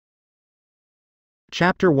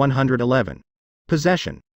Chapter 111.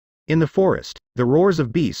 Possession. In the forest, the roars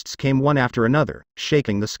of beasts came one after another,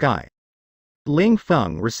 shaking the sky. Ling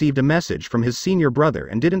Feng received a message from his senior brother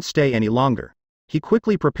and didn't stay any longer. He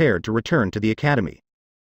quickly prepared to return to the academy.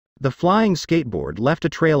 The flying skateboard left a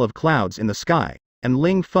trail of clouds in the sky, and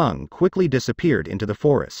Ling Feng quickly disappeared into the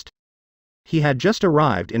forest. He had just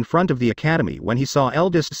arrived in front of the academy when he saw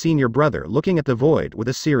eldest senior brother looking at the void with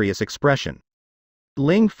a serious expression.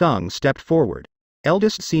 Ling Feng stepped forward.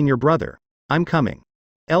 Eldest senior brother, I'm coming.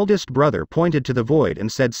 Eldest brother pointed to the void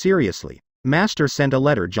and said seriously, Master sent a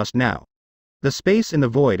letter just now. The space in the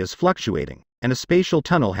void is fluctuating, and a spatial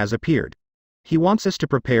tunnel has appeared. He wants us to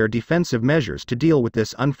prepare defensive measures to deal with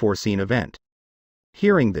this unforeseen event.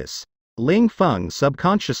 Hearing this, Ling Feng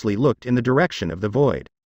subconsciously looked in the direction of the void.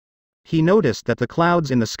 He noticed that the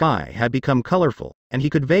clouds in the sky had become colorful, and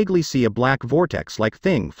he could vaguely see a black vortex-like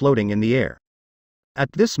thing floating in the air.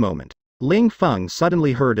 At this moment, Ling Feng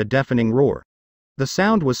suddenly heard a deafening roar. The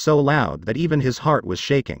sound was so loud that even his heart was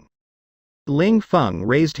shaking. Ling Feng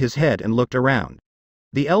raised his head and looked around.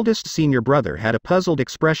 The eldest senior brother had a puzzled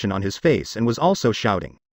expression on his face and was also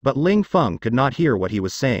shouting, but Ling Feng could not hear what he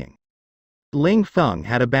was saying. Ling Feng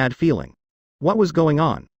had a bad feeling. What was going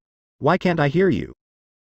on? Why can't I hear you?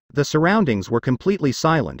 The surroundings were completely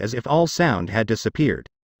silent, as if all sound had disappeared.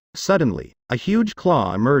 Suddenly, a huge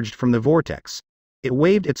claw emerged from the vortex. It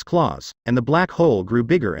waved its claws, and the black hole grew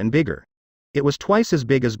bigger and bigger. It was twice as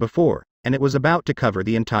big as before, and it was about to cover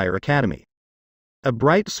the entire academy. A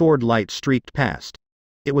bright sword light streaked past.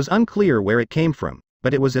 It was unclear where it came from,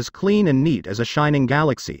 but it was as clean and neat as a shining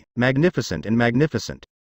galaxy, magnificent and magnificent.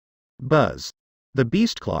 Buzz. The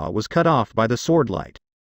beast claw was cut off by the sword light.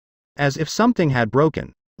 As if something had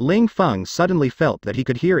broken, Ling Feng suddenly felt that he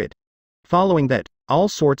could hear it. Following that, all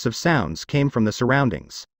sorts of sounds came from the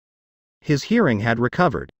surroundings. His hearing had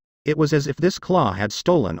recovered. It was as if this claw had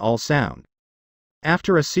stolen all sound.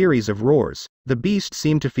 After a series of roars, the beast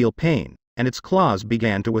seemed to feel pain, and its claws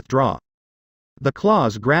began to withdraw. The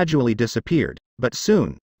claws gradually disappeared, but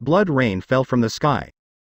soon, blood rain fell from the sky.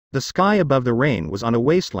 The sky above the rain was on a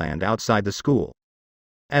wasteland outside the school.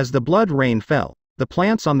 As the blood rain fell, the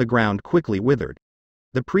plants on the ground quickly withered.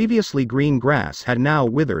 The previously green grass had now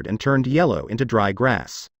withered and turned yellow into dry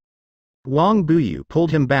grass. Wang Buyu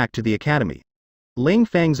pulled him back to the academy. Ling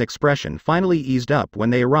Feng's expression finally eased up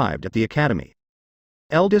when they arrived at the academy.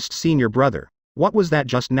 Eldest senior brother, what was that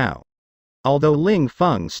just now? Although Ling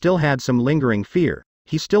Feng still had some lingering fear,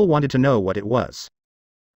 he still wanted to know what it was.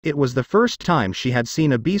 It was the first time she had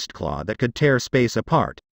seen a beast claw that could tear space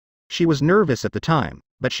apart. She was nervous at the time,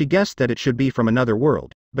 but she guessed that it should be from another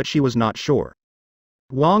world, but she was not sure.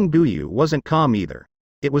 Wang Buyu wasn't calm either.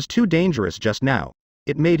 It was too dangerous just now.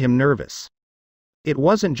 It made him nervous. It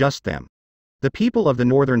wasn't just them. The people of the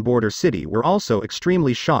northern border city were also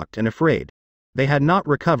extremely shocked and afraid. They had not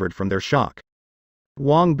recovered from their shock.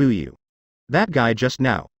 Wang Buyu. That guy just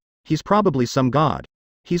now. He's probably some god.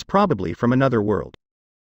 He's probably from another world.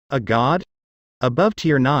 A god? Above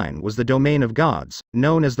Tier 9 was the domain of gods,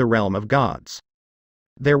 known as the realm of gods.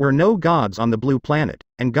 There were no gods on the blue planet,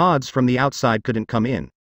 and gods from the outside couldn't come in.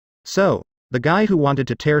 So, the guy who wanted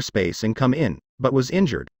to tear space and come in, but was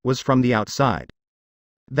injured, was from the outside.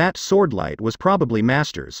 That swordlight was probably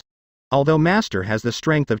Master's. Although Master has the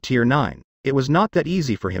strength of Tier 9, it was not that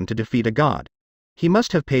easy for him to defeat a god. He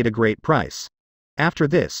must have paid a great price. After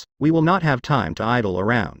this, we will not have time to idle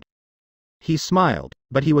around. He smiled,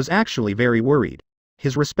 but he was actually very worried.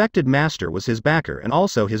 His respected master was his backer and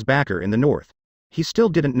also his backer in the north. He still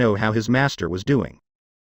didn't know how his master was doing.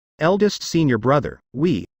 Eldest senior brother,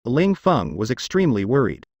 Ling Feng was extremely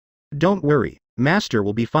worried. Don't worry, Master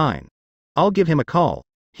will be fine. I'll give him a call.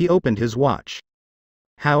 He opened his watch.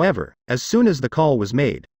 However, as soon as the call was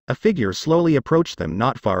made, a figure slowly approached them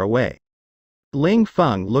not far away. Ling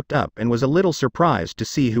Feng looked up and was a little surprised to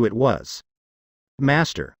see who it was.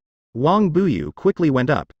 Master. Wang Buyu quickly went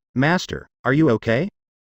up. Master, are you okay?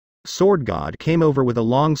 Sword God came over with a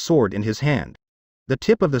long sword in his hand. The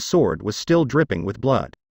tip of the sword was still dripping with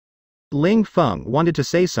blood. Ling Feng wanted to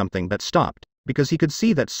say something but stopped, because he could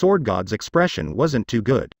see that Sword God's expression wasn't too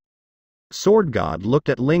good. Sword God looked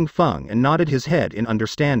at Ling Feng and nodded his head in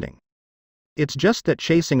understanding. It's just that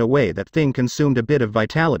chasing away that thing consumed a bit of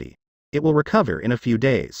vitality. It will recover in a few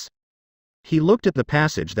days. He looked at the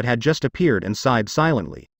passage that had just appeared and sighed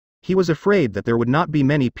silently. He was afraid that there would not be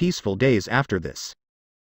many peaceful days after this.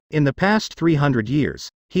 In the past 300 years,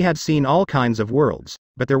 he had seen all kinds of worlds,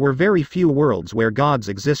 but there were very few worlds where gods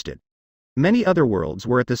existed. Many other worlds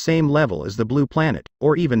were at the same level as the blue planet,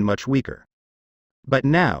 or even much weaker. But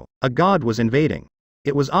now, a god was invading.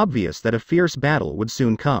 It was obvious that a fierce battle would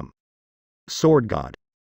soon come. Sword God.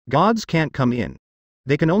 Gods can't come in.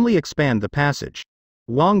 They can only expand the passage.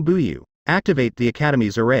 Wang Buyu, activate the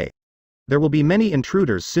Academy's array. There will be many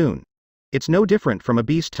intruders soon. It's no different from a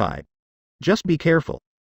beast type. Just be careful.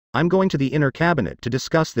 I'm going to the inner cabinet to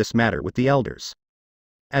discuss this matter with the elders.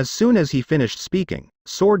 As soon as he finished speaking,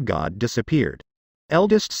 Sword God disappeared.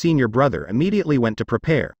 Eldest senior brother immediately went to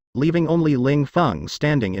prepare, leaving only Ling Feng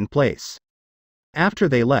standing in place. After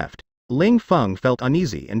they left, Ling Feng felt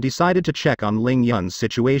uneasy and decided to check on Ling Yun's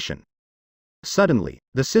situation. Suddenly,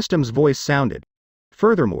 the system's voice sounded.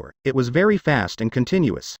 Furthermore, it was very fast and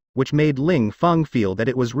continuous, which made Ling Feng feel that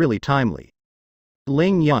it was really timely.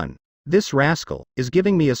 Ling Yun, this rascal, is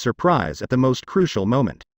giving me a surprise at the most crucial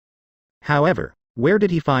moment. However, where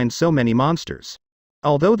did he find so many monsters?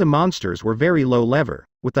 Although the monsters were very low level,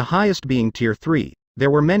 with the highest being tier 3, there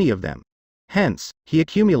were many of them. Hence, he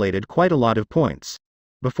accumulated quite a lot of points.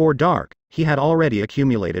 Before dark, he had already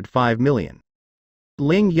accumulated 5 million.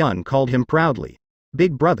 Ling Yun called him proudly.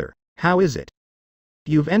 Big brother, how is it?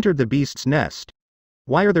 You've entered the beast's nest.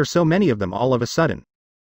 Why are there so many of them all of a sudden?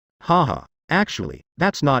 Haha, actually,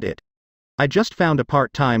 that's not it. I just found a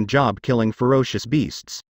part-time job killing ferocious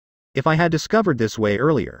beasts. If I had discovered this way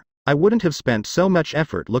earlier, I wouldn't have spent so much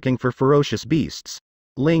effort looking for ferocious beasts.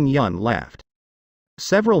 Ling Yun laughed.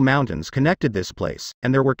 Several mountains connected this place,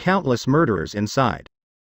 and there were countless murderers inside.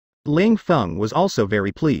 Ling Feng was also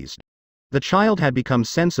very pleased. The child had become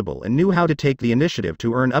sensible and knew how to take the initiative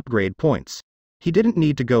to earn upgrade points. He didn't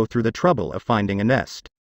need to go through the trouble of finding a nest.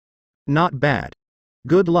 Not bad.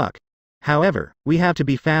 Good luck. However, we have to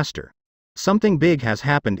be faster. Something big has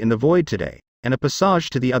happened in the void today, and a passage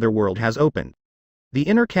to the other world has opened. The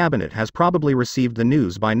inner cabinet has probably received the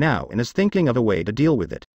news by now and is thinking of a way to deal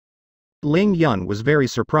with it. Ling Yun was very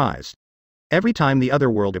surprised. Every time the other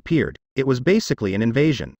world appeared, it was basically an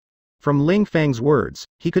invasion. From Ling Feng's words,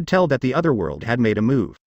 he could tell that the other world had made a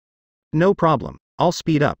move. No problem, I'll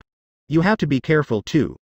speed up. You have to be careful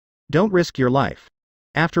too. Don't risk your life.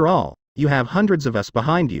 After all, you have hundreds of us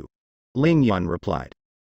behind you. Ling Yun replied.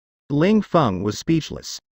 Ling Feng was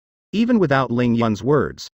speechless. Even without Ling Yun's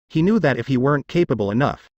words, he knew that if he weren't capable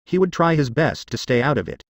enough, he would try his best to stay out of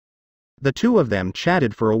it. The two of them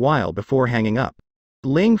chatted for a while before hanging up.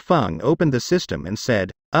 Ling Feng opened the system and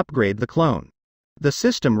said, "Upgrade the clone." The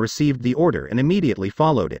system received the order and immediately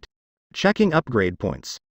followed it. Checking upgrade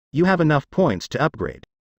points. You have enough points to upgrade.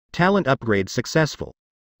 Talent upgrade successful.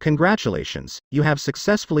 Congratulations, you have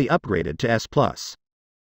successfully upgraded to S+.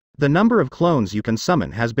 The number of clones you can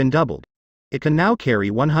summon has been doubled. It can now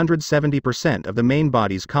carry 170% of the main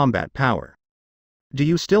body's combat power. Do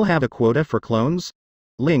you still have a quota for clones?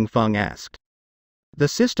 Ling Feng asked. The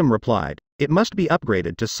system replied, it must be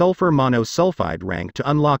upgraded to sulfur monosulfide rank to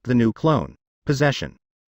unlock the new clone. Possession.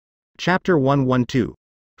 Chapter 112.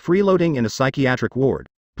 Freeloading in a psychiatric ward.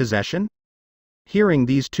 Possession? Hearing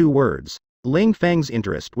these two words, Ling Feng's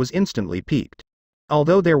interest was instantly piqued.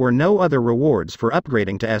 Although there were no other rewards for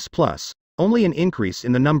upgrading to S+, only an increase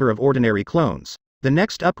in the number of ordinary clones, the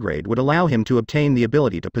next upgrade would allow him to obtain the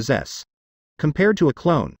ability to possess. Compared to a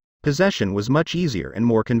clone, possession was much easier and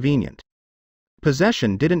more convenient.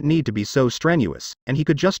 Possession didn't need to be so strenuous, and he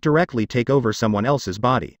could just directly take over someone else's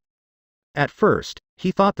body. At first,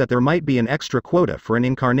 he thought that there might be an extra quota for an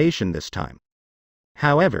incarnation this time.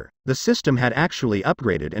 However, the system had actually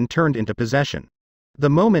upgraded and turned into possession. The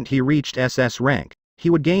moment he reached SS rank, he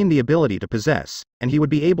would gain the ability to possess, and he would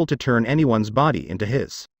be able to turn anyone's body into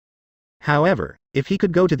his. However, if he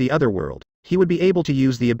could go to the other world, he would be able to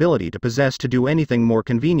use the ability to possess to do anything more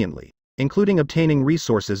conveniently, including obtaining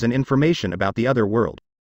resources and information about the other world.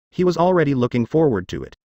 He was already looking forward to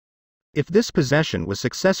it. If this possession was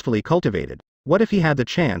successfully cultivated, what if he had the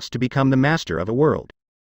chance to become the master of a world?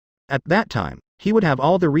 At that time, he would have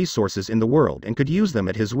all the resources in the world and could use them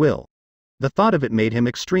at his will. The thought of it made him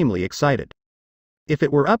extremely excited. If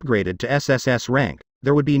it were upgraded to SSS rank,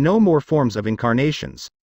 there would be no more forms of incarnations.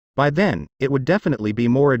 By then, it would definitely be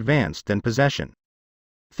more advanced than possession.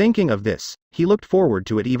 Thinking of this, he looked forward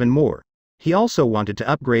to it even more. He also wanted to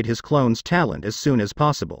upgrade his clone's talent as soon as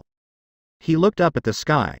possible. He looked up at the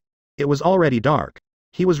sky. It was already dark.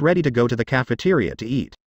 He was ready to go to the cafeteria to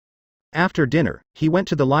eat. After dinner, he went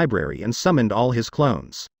to the library and summoned all his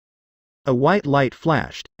clones. A white light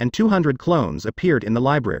flashed, and 200 clones appeared in the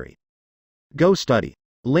library. Go study.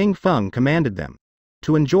 Ling Feng commanded them.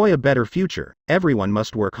 To enjoy a better future, everyone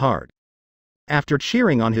must work hard. After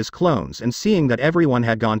cheering on his clones and seeing that everyone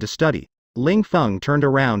had gone to study, Ling Feng turned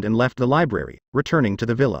around and left the library, returning to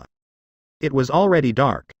the villa. It was already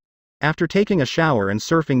dark. After taking a shower and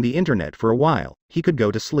surfing the internet for a while, he could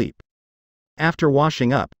go to sleep. After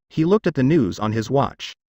washing up, he looked at the news on his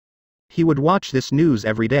watch. He would watch this news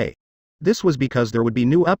every day. This was because there would be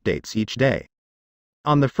new updates each day.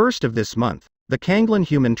 On the 1st of this month, the Kanglan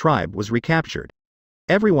human tribe was recaptured.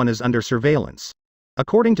 Everyone is under surveillance.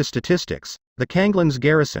 According to statistics, the Kanglan's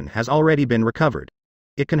garrison has already been recovered.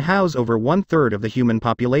 It can house over 1/3 of the human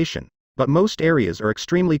population, but most areas are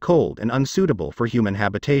extremely cold and unsuitable for human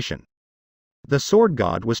habitation. The sword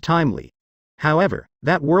god was timely. However,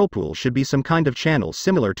 that whirlpool should be some kind of channel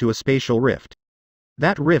similar to a spatial rift.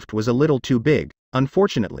 That rift was a little too big,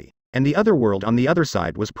 unfortunately, and the other world on the other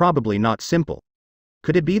side was probably not simple.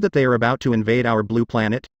 Could it be that they are about to invade our blue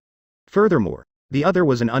planet? Furthermore, the other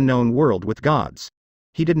was an unknown world with gods.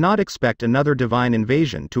 He did not expect another divine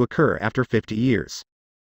invasion to occur after 50 years.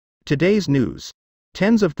 Today's news.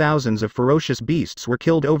 Tens of thousands of ferocious beasts were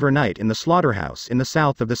killed overnight in the slaughterhouse in the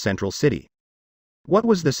south of the central city. What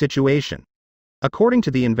was the situation? According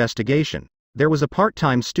to the investigation, there was a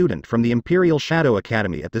part-time student from the Imperial Shadow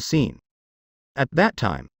Academy at the scene. At that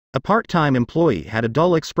time, a part-time employee had a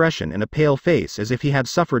dull expression and a pale face as if he had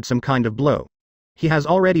suffered some kind of blow. He has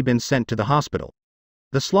already been sent to the hospital.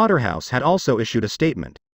 The slaughterhouse had also issued a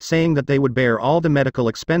statement, saying that they would bear all the medical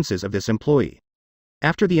expenses of this employee.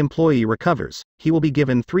 After the employee recovers, he will be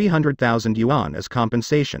given 300,000 yuan as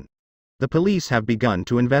compensation. The police have begun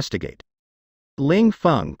to investigate. Ling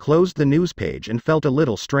Feng closed the news page and felt a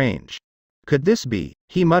little strange. Could this be?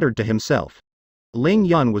 He muttered to himself. Ling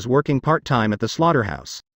Yun was working part-time at the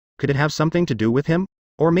slaughterhouse. Could it have something to do with him?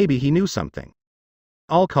 Or maybe he knew something.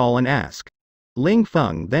 I'll call and ask. Ling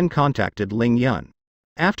Feng then contacted Ling Yun.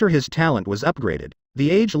 After his talent was upgraded, the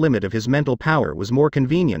age limit of his mental power was more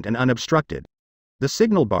convenient and unobstructed. The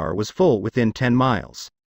signal bar was full within 10 miles.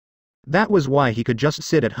 That was why he could just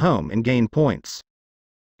sit at home and gain points.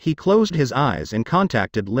 He closed his eyes and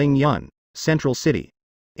contacted Ling Yun, Central City.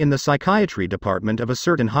 In the psychiatry department of a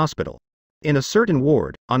certain hospital. In a certain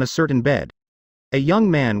ward, on a certain bed. A young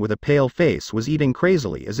man with a pale face was eating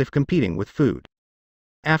crazily as if competing with food.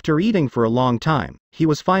 After eating for a long time, he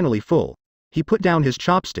was finally full. He put down his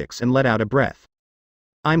chopsticks and let out a breath.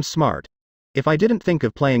 I'm smart. If I didn't think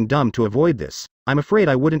of playing dumb to avoid this, I'm afraid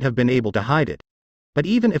I wouldn't have been able to hide it. But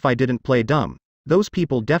even if I didn't play dumb, those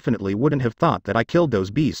people definitely wouldn't have thought that I killed those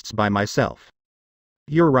beasts by myself.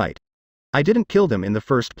 You're right. I didn't kill them in the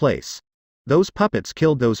first place. Those puppets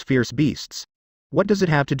killed those fierce beasts. What does it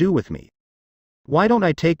have to do with me? Why don't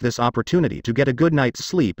I take this opportunity to get a good night's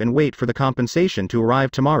sleep and wait for the compensation to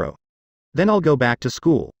arrive tomorrow? Then I'll go back to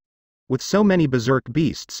school. With so many berserk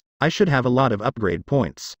beasts, I should have a lot of upgrade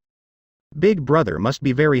points. Big Brother must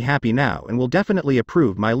be very happy now and will definitely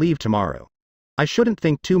approve my leave tomorrow. I shouldn't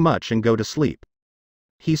think too much and go to sleep.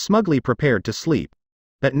 He smugly prepared to sleep.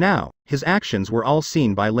 But now, his actions were all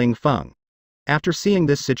seen by Ling Feng. After seeing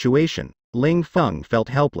this situation, Ling Feng felt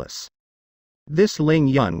helpless. This Ling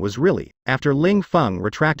Yun was really, after Ling Feng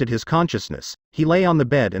retracted his consciousness, he lay on the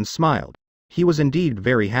bed and smiled. He was indeed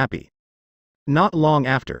very happy. Not long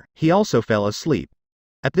after, he also fell asleep.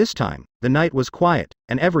 At this time, the night was quiet,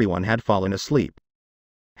 and everyone had fallen asleep.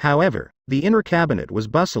 However, the inner cabinet was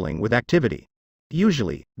bustling with activity.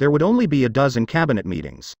 Usually, there would only be a dozen cabinet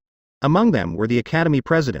meetings. Among them were the academy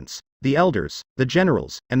presidents, the elders, the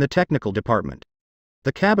generals, and the technical department.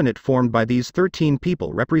 The cabinet formed by these 13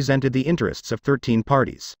 people represented the interests of 13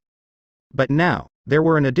 parties. But now, there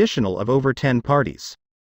were an additional of over 10 parties.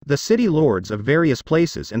 The city lords of various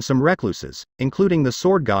places and some recluses, including the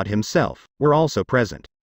sword god himself, were also present.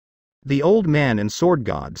 The old man and sword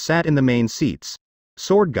god sat in the main seats.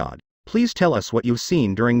 Sword god, please tell us what you've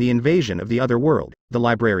seen during the invasion of the other world, the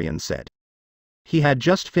librarian said. He had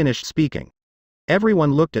just finished speaking.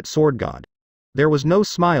 Everyone looked at sword god. There was no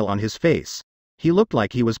smile on his face. He looked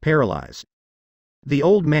like he was paralyzed. The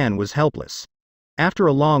old man was helpless. After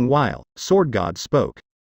a long while, sword god spoke.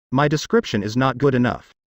 My description is not good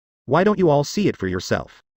enough. Why don't you all see it for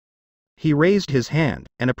yourself? He raised his hand,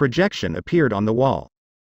 and a projection appeared on the wall.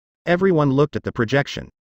 Everyone looked at the projection.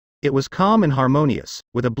 It was calm and harmonious,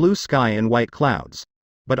 with a blue sky and white clouds.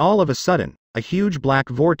 But all of a sudden, a huge black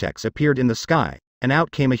vortex appeared in the sky, and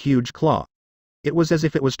out came a huge claw. It was as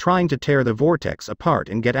if it was trying to tear the vortex apart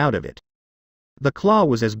and get out of it. The claw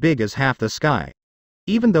was as big as half the sky.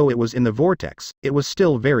 Even though it was in the vortex, it was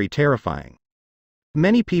still very terrifying.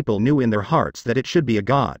 Many people knew in their hearts that it should be a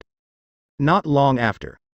god. Not long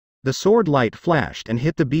after, the sword light flashed and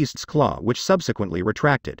hit the beast's claw, which subsequently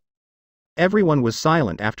retracted. Everyone was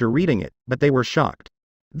silent after reading it, but they were shocked.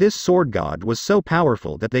 This sword god was so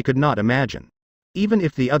powerful that they could not imagine. Even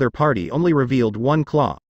if the other party only revealed one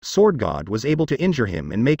claw, sword god was able to injure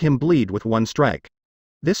him and make him bleed with one strike.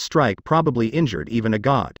 This strike probably injured even a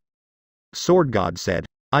god. Sword god said,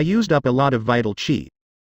 I used up a lot of vital chi.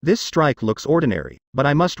 This strike looks ordinary, but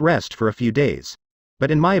I must rest for a few days.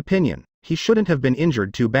 But in my opinion, he shouldn't have been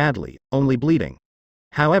injured too badly, only bleeding.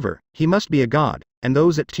 However, he must be a god, and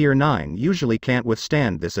those at tier 9 usually can't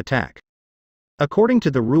withstand this attack. According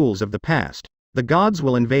to the rules of the past, the gods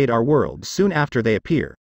will invade our world soon after they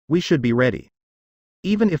appear. We should be ready.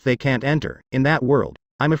 Even if they can't enter, in that world,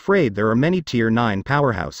 I'm afraid there are many tier 9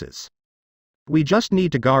 powerhouses. We just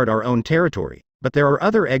need to guard our own territory, but there are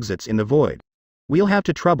other exits in the void. We'll have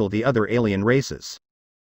to trouble the other alien races.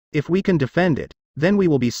 If we can defend it, then we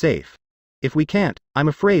will be safe. If we can't, I'm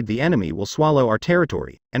afraid the enemy will swallow our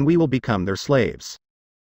territory, and we will become their slaves.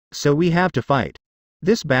 So we have to fight.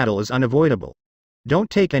 This battle is unavoidable. Don't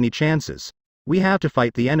take any chances. We have to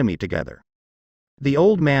fight the enemy together. The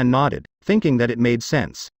old man nodded, thinking that it made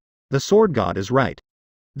sense. The sword god is right.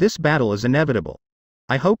 This battle is inevitable.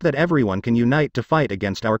 I hope that everyone can unite to fight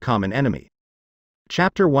against our common enemy.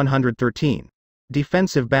 Chapter 113.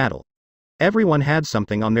 Defensive Battle. Everyone had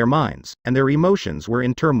something on their minds, and their emotions were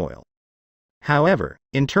in turmoil. However,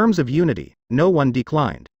 in terms of unity, no one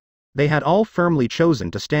declined. They had all firmly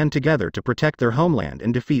chosen to stand together to protect their homeland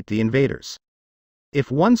and defeat the invaders.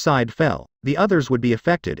 If one side fell, the others would be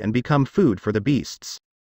affected and become food for the beasts.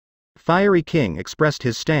 Fiery King expressed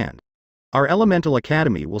his stand. Our Elemental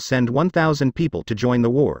Academy will send 1,000 people to join the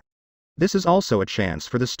war. This is also a chance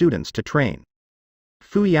for the students to train.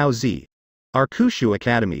 Fu Yaozi. Our Kushu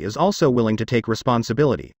Academy is also willing to take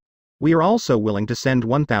responsibility. We are also willing to send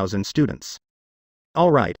 1,000 students.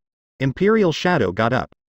 Alright. Imperial Shadow got up.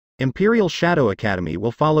 Imperial Shadow Academy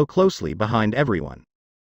will follow closely behind everyone.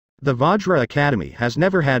 The Vajra Academy has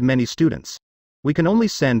never had many students. We can only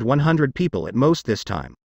send 100 people at most this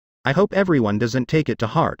time. I hope everyone doesn't take it to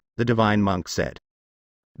heart, the Divine Monk said.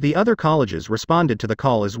 The other colleges responded to the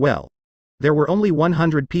call as well. There were only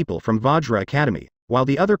 100 people from Vajra Academy, while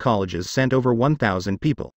the other colleges sent over 1,000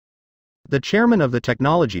 people. The chairman of the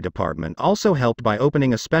technology department also helped by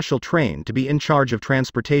opening a special train to be in charge of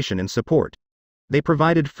transportation and support. They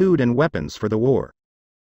provided food and weapons for the war.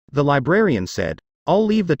 The librarian said, "I'll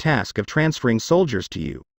leave the task of transferring soldiers to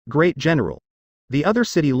you, great general. The other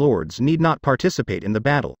city lords need not participate in the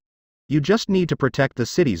battle. You just need to protect the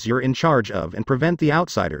cities you're in charge of and prevent the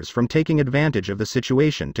outsiders from taking advantage of the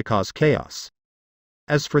situation to cause chaos.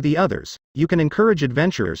 As for the others, you can encourage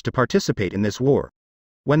adventurers to participate in this war.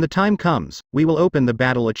 When the time comes, we will open the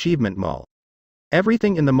Battle Achievement Mall.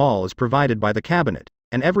 Everything in the mall is provided by the cabinet,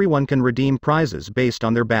 and everyone can redeem prizes based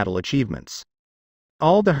on their battle achievements.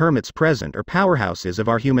 All the hermits present are powerhouses of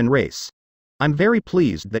our human race. I'm very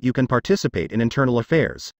pleased that you can participate in internal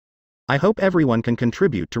affairs. I hope everyone can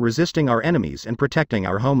contribute to resisting our enemies and protecting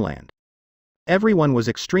our homeland." Everyone was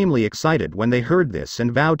extremely excited when they heard this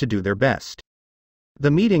and vowed to do their best.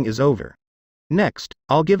 The meeting is over. Next,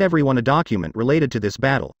 I'll give everyone a document related to this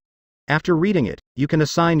battle. After reading it, you can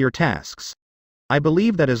assign your tasks. I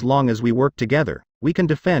believe that as long as we work together, we can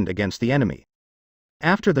defend against the enemy.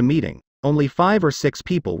 After the meeting, only 5 or 6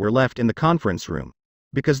 people were left in the conference room.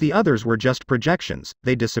 Because the others were just projections,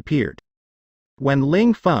 they disappeared. When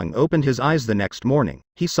Ling Feng opened his eyes the next morning,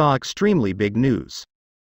 he saw extremely big news.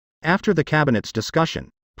 After the cabinet's discussion,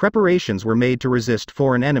 preparations were made to resist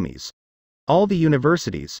foreign enemies. All the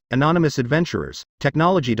universities, anonymous adventurers,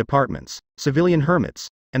 technology departments, civilian hermits,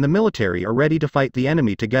 and the military are ready to fight the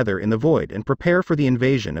enemy together in the void and prepare for the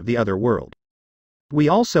invasion of the other world. We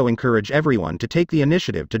also encourage everyone to take the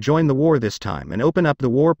initiative to join the war this time and open up the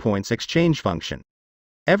War Points exchange function.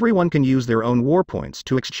 Everyone can use their own War Points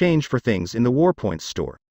to exchange for things in the War Points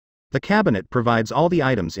store. The cabinet provides all the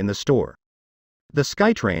items in the store. The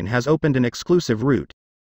SkyTrain has opened an exclusive route.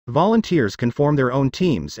 Volunteers can form their own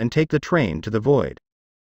teams and take the train to the void.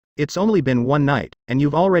 It's only been one night, and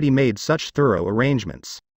you've already made such thorough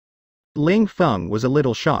arrangements. Ling Feng was a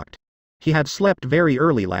little shocked. He had slept very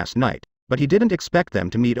early last night, but he didn't expect them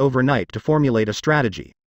to meet overnight to formulate a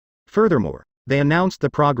strategy. Furthermore, they announced the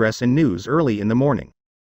progress and news early in the morning.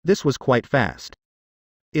 This was quite fast.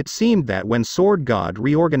 It seemed that when Sword God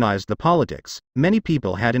reorganized the politics, many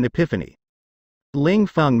people had an epiphany. Ling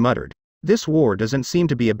Feng muttered, "This war doesn't seem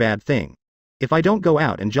to be a bad thing. If I don't go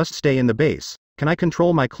out and just stay in the base, can I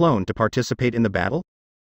control my clone to participate in the battle?"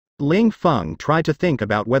 Ling Feng tried to think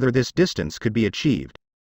about whether this distance could be achieved.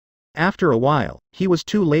 After a while, he was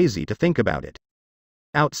too lazy to think about it.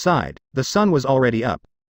 Outside, the sun was already up.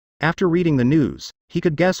 After reading the news, he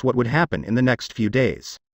could guess what would happen in the next few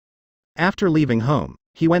days. After leaving home,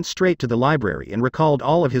 he went straight to the library and recalled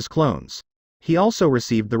all of his clones. He also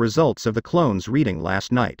received the results of the clones' reading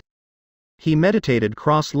last night. He meditated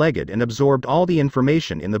cross-legged and absorbed all the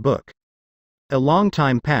information in the book. A long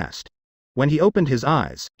time passed. When he opened his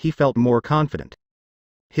eyes, he felt more confident.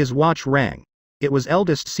 His watch rang. It was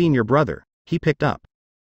eldest senior brother. He picked up.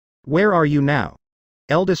 "Where are you now?"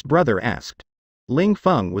 Eldest brother asked. Ling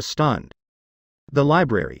Feng was stunned. "The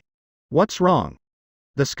library." "What's wrong?"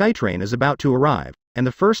 "The Skytrain is about to arrive, and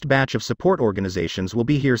the first batch of support organizations will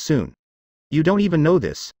be here soon." "You don't even know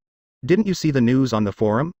this. Didn't you see the news on the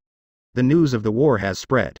forum? The news of the war has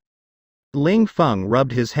spread." Ling Feng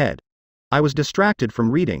rubbed his head. "I was distracted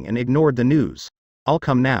from reading and ignored the news. I'll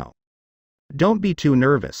come now." "Don't be too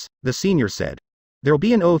nervous," the senior said. "There'll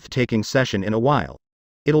be an oath-taking session in a while.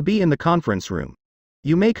 It'll be in the conference room.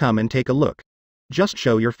 You may come and take a look. Just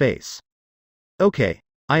show your face." "Okay,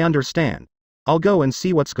 I understand. I'll go and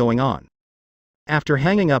see what's going on." After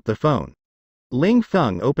hanging up the phone, Ling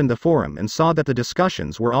Feng opened the forum and saw that the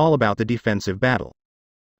discussions were all about the defensive battle.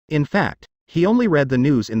 In fact, he only read the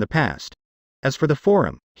news in the past. As for the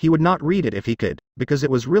forum, he would not read it if he could, because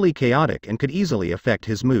it was really chaotic and could easily affect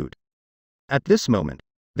his mood. At this moment,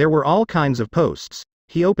 there were all kinds of posts.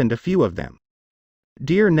 He opened a few of them.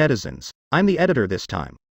 "Dear netizens, I'm the editor this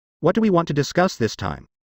time. What do we want to discuss this time?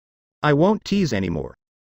 I won't tease anymore.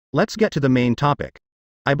 Let's get to the main topic.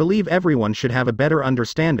 I believe everyone should have a better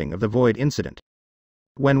understanding of the Void incident.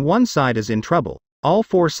 When one side is in trouble, all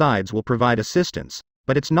four sides will provide assistance,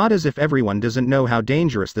 but it's not as if everyone doesn't know how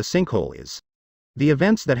dangerous the sinkhole is. The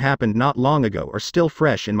events that happened not long ago are still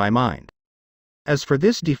fresh in my mind. As for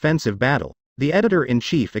this defensive battle, the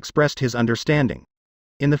editor-in-chief expressed his understanding.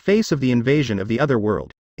 In the face of the invasion of the other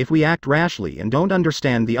world, if we act rashly and don't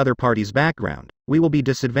understand the other party's background, we will be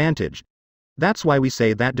disadvantaged. That's why we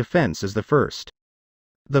say that defense is the first.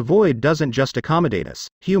 The Void doesn't just accommodate us,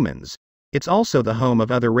 humans. It's also the home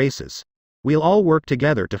of other races. We'll all work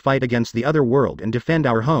together to fight against the other world and defend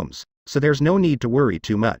our homes, so there's no need to worry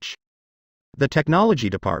too much. The technology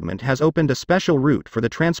department has opened a special route for the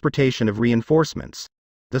transportation of reinforcements.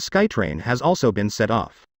 The Skytrain has also been set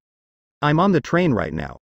off. I'm on the train right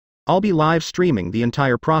now. I'll be live streaming the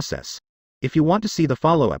entire process. If you want to see the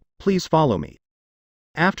follow-up, please follow me."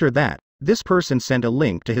 After that, this person sent a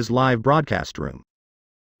link to his live broadcast room.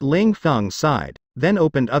 Ling Feng sighed, then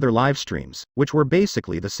opened other live streams, which were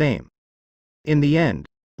basically the same. In the end,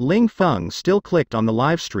 Ling Feng still clicked on the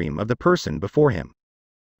live stream of the person before him.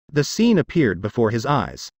 The scene appeared before his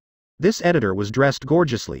eyes. This editor was dressed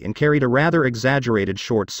gorgeously and carried a rather exaggerated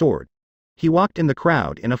short sword. He walked in the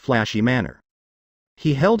crowd in a flashy manner.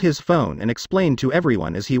 He held his phone and explained to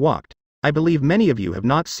everyone as he walked, "I believe many of you have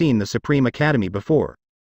not seen the Supreme Academy before.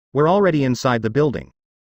 We're already inside the building.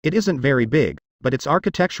 It isn't very big, but its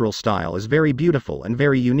architectural style is very beautiful and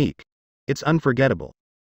very unique. It's unforgettable.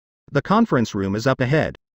 The conference room is up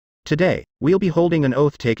ahead. Today, we'll be holding an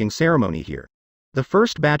oath-taking ceremony here. The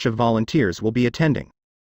first batch of volunteers will be attending.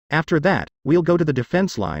 After that, we'll go to the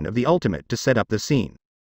defense line of the ultimate to set up the scene.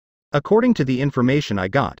 According to the information I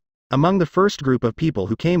got, among the first group of people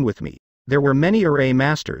who came with me, there were many array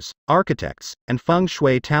masters, architects, and feng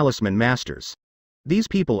shui talisman masters. These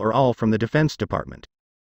people are all from the defense department.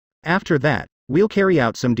 After that, we'll carry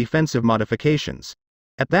out some defensive modifications.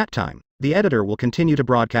 At that time, the editor will continue to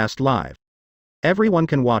broadcast live. Everyone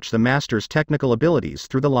can watch the master's technical abilities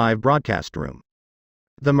through the live broadcast room.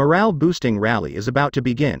 The morale-boosting rally is about to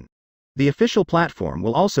begin. The official platform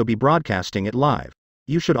will also be broadcasting it live.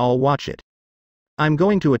 You should all watch it. I'm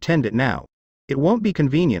going to attend it now. It won't be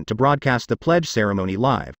convenient to broadcast the pledge ceremony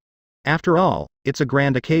live. After all, it's a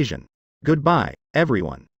grand occasion. Goodbye,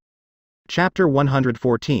 everyone." Chapter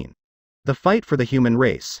 114. The Fight for the Human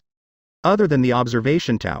Race. Other than the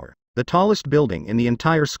observation tower, the tallest building in the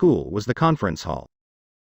entire school was the conference hall.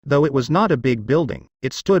 Though it was not a big building,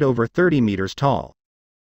 it stood over 30 meters tall.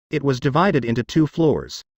 It was divided into 2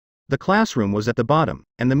 floors. The classroom was at the bottom,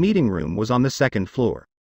 and the meeting room was on the second floor.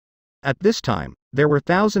 At this time, there were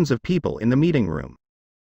thousands of people in the meeting room.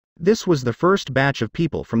 This was the first batch of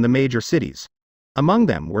people from the major cities. Among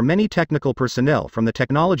them were many technical personnel from the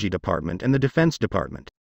technology department and the defense department.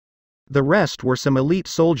 The rest were some elite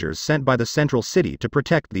soldiers sent by the central city to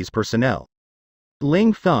protect these personnel.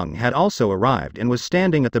 Ling Feng had also arrived and was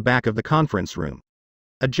standing at the back of the conference room.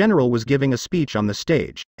 A general was giving a speech on the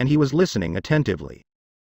stage, and he was listening attentively.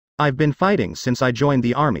 "I've been fighting since I joined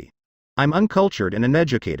the army. I'm uncultured and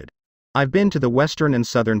uneducated. I've been to the western and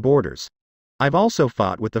southern borders. I've also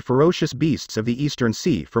fought with the ferocious beasts of the Eastern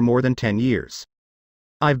Sea for more than 10 years.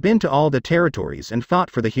 I've been to all the territories and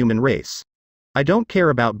fought for the human race. I don't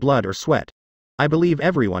care about blood or sweat. I believe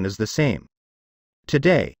everyone is the same.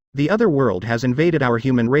 Today, the other world has invaded our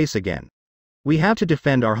human race again. We have to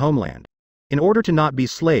defend our homeland. In order to not be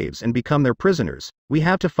slaves and become their prisoners, we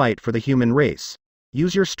have to fight for the human race.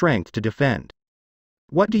 Use your strength to defend.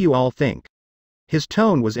 What do you all think?" His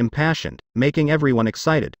tone was impassioned, making everyone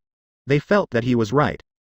excited. They felt that he was right.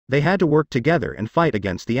 They had to work together and fight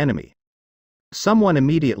against the enemy. Someone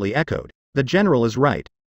immediately echoed, "The general is right.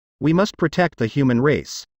 We must protect the human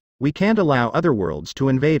race. We can't allow other worlds to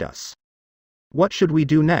invade us. What should we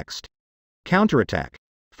do next? Counterattack.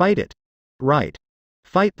 Fight it. Right.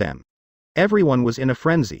 Fight them." Everyone was in a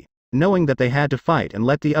frenzy, knowing that they had to fight and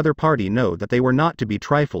let the other party know that they were not to be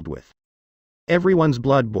trifled with. Everyone's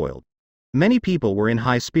blood boiled. Many people were in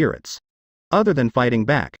high spirits. Other than fighting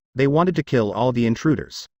back, they wanted to kill all the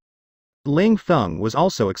intruders. Ling Feng was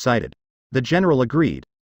also excited. The general agreed.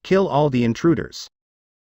 "Kill all the intruders.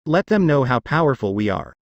 Let them know how powerful we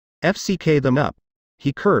are. FCK them up."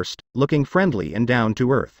 He cursed, looking friendly and down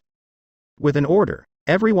to earth. With an order,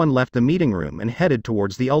 everyone left the meeting room and headed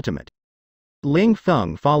towards the ultimate. Ling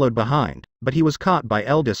Feng followed behind, but he was caught by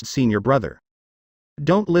eldest senior brother.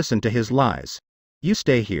 "Don't listen to his lies. You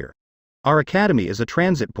stay here. Our academy is a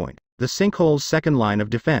transit point, the sinkhole's second line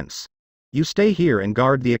of defense. You stay here and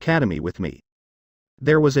guard the academy with me."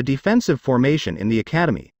 There was a defensive formation in the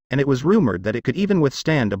academy, and it was rumored that it could even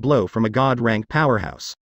withstand a blow from a god-rank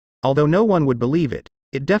powerhouse. Although no one would believe it,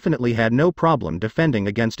 it definitely had no problem defending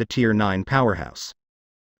against a tier 9 powerhouse.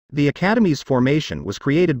 "The academy's formation was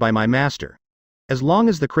created by my master. As long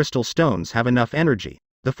as the crystal stones have enough energy,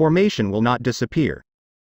 the formation will not disappear.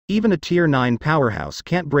 Even a tier 9 powerhouse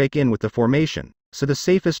can't break in with the formation, so the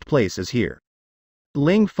safest place is here."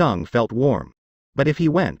 Ling Feng felt warm. But if he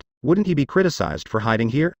went, wouldn't he be criticized for hiding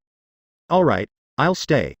here? "Alright, I'll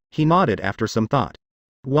stay," he nodded after some thought.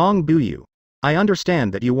 "Wang Buyu. I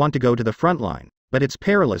understand that you want to go to the front line, but it's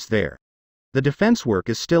perilous there. The defense work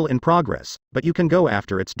is still in progress, but you can go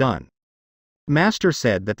after it's done. Master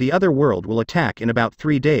said that the other world will attack in about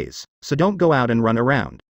 3 days, so don't go out and run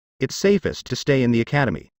around. It's safest to stay in the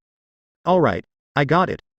academy." "Alright, I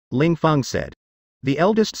got it," Ling Feng said. The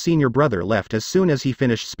eldest senior brother left as soon as he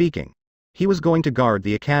finished speaking. He was going to guard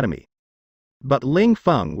the academy. But Ling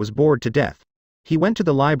Feng was bored to death. He went to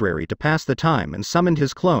the library to pass the time and summoned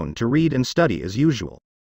his clone to read and study as usual.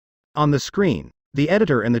 On the screen, the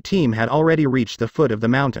editor and the team had already reached the foot of the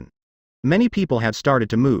mountain. Many people had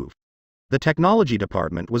started to move. The technology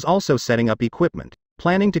department was also setting up equipment,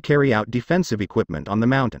 planning to carry out defensive equipment on the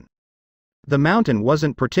mountain. The mountain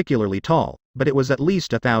wasn't particularly tall, but it was at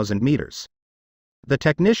least 1,000 meters. The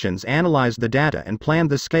technicians analyzed the data and planned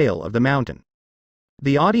the scale of the mountain.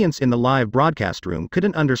 The audience in the live broadcast room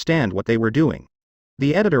couldn't understand what they were doing.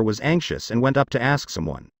 The editor was anxious and went up to ask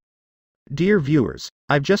someone. "Dear viewers,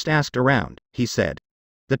 I've just asked around," he said.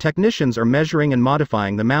 "The technicians are measuring and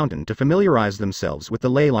modifying the mountain to familiarize themselves with the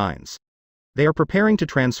ley lines. They are preparing to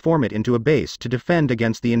transform it into a base to defend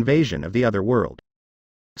against the invasion of the other world.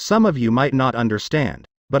 Some of you might not understand,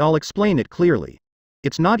 but I'll explain it clearly.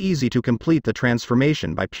 It's not easy to complete the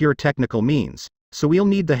transformation by pure technical means, so we'll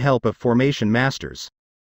need the help of formation masters.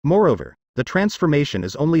 Moreover, the transformation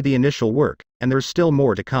is only the initial work, and there's still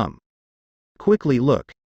more to come. Quickly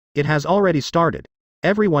look. It has already started."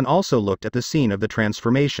 Everyone also looked at the scene of the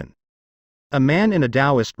transformation. A man in a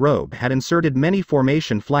Taoist robe had inserted many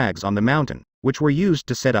formation flags on the mountain, which were used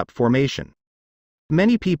to set up formation.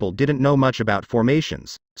 Many people didn't know much about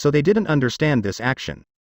formations, so they didn't understand this action.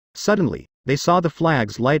 Suddenly, they saw the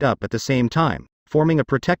flags light up at the same time, forming a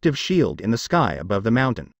protective shield in the sky above the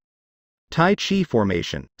mountain. Tai Chi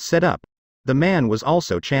formation, set up. The man was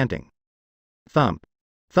also chanting. Thump.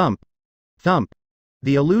 Thump. Thump.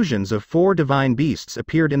 The illusions of 4 divine beasts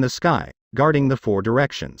appeared in the sky, guarding the 4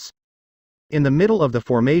 directions. In the middle of the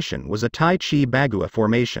formation was a Tai Chi Bagua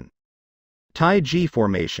formation. Tai Chi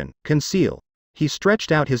formation, conceal. He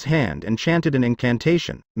stretched out his hand and chanted an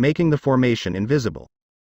incantation, making the formation invisible.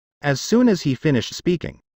 As soon as he finished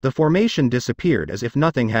speaking, the formation disappeared as if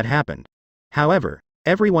nothing had happened. However,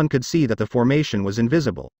 everyone could see that the formation was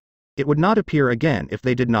invisible. It would not appear again if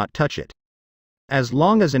they did not touch it. As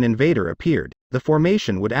long as an invader appeared, the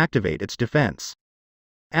formation would activate its defense.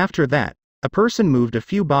 After that, a person moved a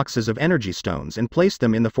few boxes of energy stones and placed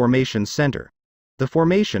them in the formation's center. The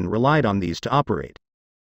formation relied on these to operate.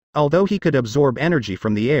 Although he could absorb energy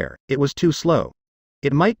from the air, it was too slow.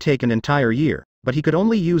 It might take an entire year, but he could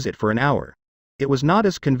only use it for an hour. It was not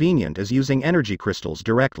as convenient as using energy crystals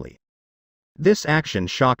directly. This action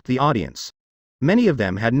shocked the audience. Many of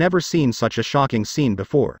them had never seen such a shocking scene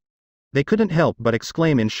before. They couldn't help but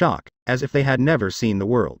exclaim in shock, as if they had never seen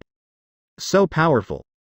the world. So powerful.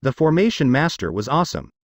 The formation master was awesome.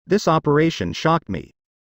 This operation shocked me.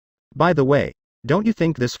 By the way, don't you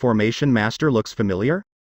think this formation master looks familiar?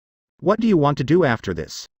 What do you want to do after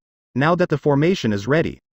this? Now that the formation is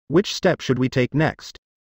ready, which step should we take next?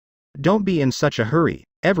 Don't be in such a hurry,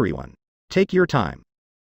 everyone. Take your time.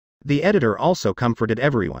 The editor also comforted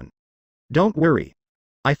everyone. Don't worry.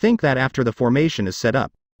 I think that after the formation is set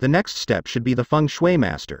up, the next step should be the feng shui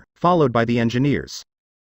master, followed by the engineers.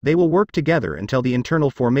 They will work together until the internal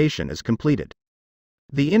formation is completed.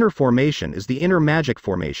 The inner formation is the inner magic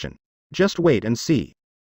formation. Just wait and see.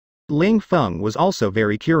 Ling Feng was also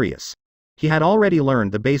very curious. He had already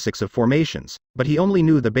learned the basics of formations, but he only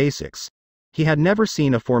knew the basics. He had never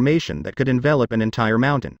seen a formation that could envelop an entire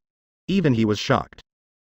mountain. Even he was shocked.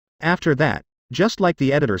 After that, just like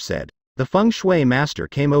the editor said, the feng shui master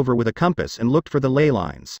came over with a compass and looked for the ley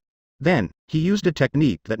lines. Then, he used a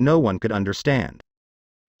technique that no one could understand.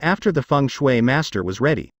 After the feng shui master was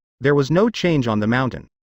ready, there was no change on the mountain.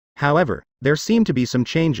 However, there seemed to be some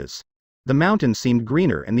changes. The mountain seemed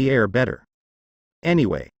greener and the air better.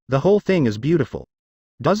 Anyway, the whole thing is beautiful.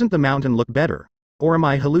 Doesn't the mountain look better? Or am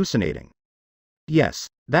I hallucinating? Yes,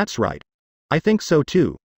 that's right. I think so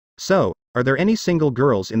too. So, are there any single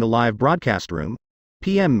girls in the live broadcast room?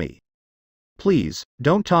 PM me. Please,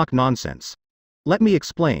 don't talk nonsense. Let me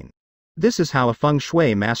explain. This is how a feng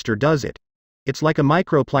shui master does it. It's like a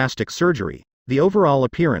microplastic surgery. The overall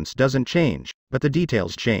appearance doesn't change, but the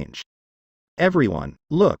details change. Everyone,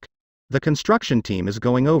 look. The construction team is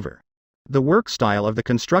going over. The work style of the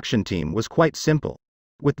construction team was quite simple.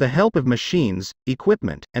 With the help of machines,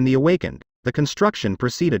 equipment, and the awakened, the construction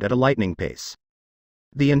proceeded at a lightning pace.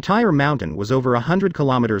 The entire mountain was over 100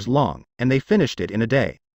 kilometers long, and they finished it in a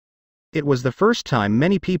day. It was the first time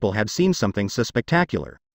many people had seen something so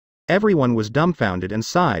spectacular. Everyone was dumbfounded and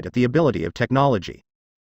sighed at the ability of technology.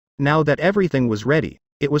 Now that everything was ready,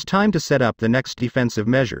 it was time to set up the next defensive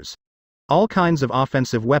measures. All kinds of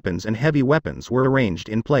offensive weapons and heavy weapons were arranged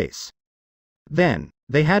in place. Then,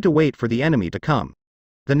 they had to wait for the enemy to come.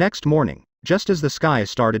 The next morning, just as the sky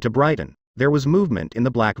started to brighten, there was movement in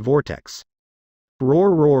the black vortex.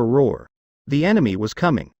 Roar, roar, roar. The enemy was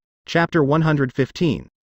coming. Chapter 115.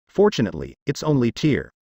 Fortunately, it's only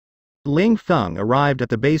Tier. Ling Feng arrived at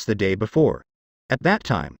the base the day before. At that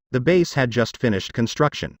time, the base had just finished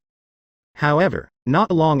construction. However,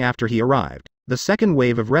 not long after he arrived, the second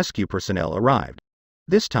wave of rescue personnel arrived.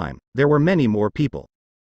 This time, there were many more people.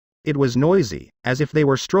 It was noisy, as if they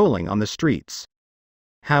were strolling on the streets.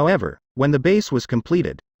 However, when the base was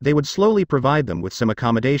completed, they would slowly provide them with some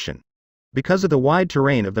accommodation. Because of the wide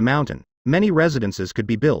terrain of the mountain, many residences could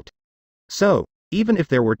be built. So, even if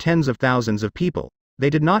there were tens of thousands of people, they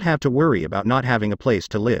did not have to worry about not having a place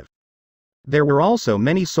to live. There were also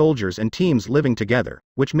many soldiers and teams living together,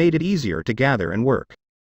 which made it easier to gather and work.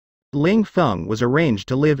 Ling Feng was arranged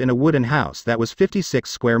to live in a wooden house that was 56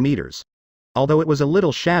 square meters. Although it was a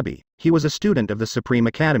little shabby, he was a student of the Supreme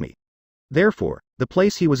Academy. Therefore, the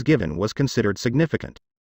place he was given was considered significant.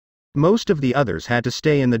 Most of the others had to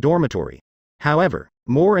stay in the dormitory. However,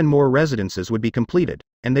 more and more residences would be completed,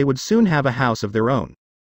 and they would soon have a house of their own.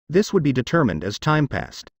 This would be determined as time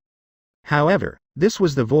passed. However, this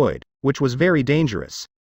was the void, which was very dangerous.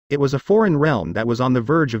 It was a foreign realm that was on the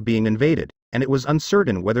verge of being invaded, and it was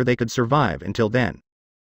uncertain whether they could survive until then.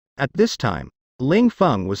 At this time, Ling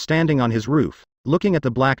Feng was standing on his roof, looking at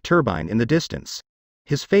the black turbine in the distance.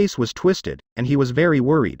 His face was twisted, and he was very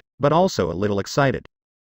worried, but also a little excited.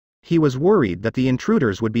 He was worried that the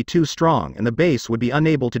intruders would be too strong and the base would be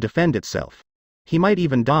unable to defend itself. He might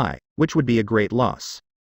even die, which would be a great loss.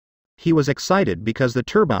 He was excited because the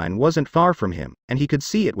turbine wasn't far from him, and he could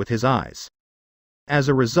see it with his eyes. As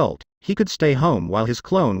a result, he could stay home while his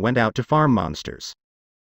clone went out to farm monsters.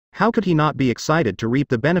 How could he not be excited to reap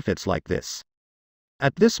the benefits like this?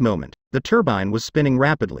 At this moment, the turbine was spinning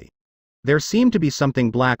rapidly. There seemed to be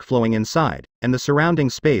something black flowing inside, and the surrounding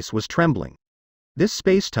space was trembling. This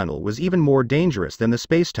space tunnel was even more dangerous than the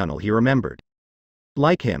space tunnel he remembered.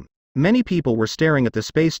 Like him, many people were staring at the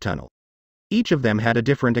space tunnel. Each of them had a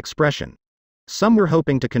different expression. Some were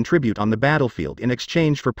hoping to contribute on the battlefield in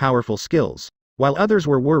exchange for powerful skills, while others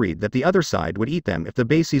were worried that the other side would eat them if the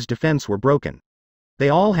base's defense were broken. They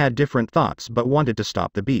all had different thoughts but wanted to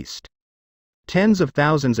stop the beast. Tens of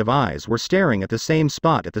thousands of eyes were staring at the same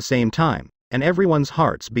spot at the same time, and everyone's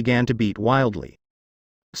hearts began to beat wildly.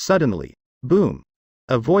 Suddenly, boom!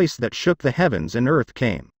 A voice that shook the heavens and earth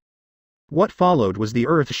came. What followed was the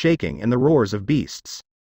earth shaking and the roars of beasts.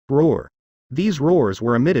 Roar! These roars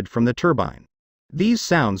were emitted from the turbine. These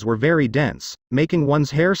sounds were very dense, making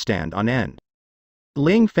one's hair stand on end.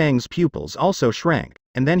 Ling Feng's pupils also shrank,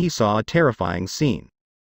 and then he saw a terrifying scene.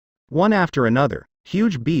 One after another,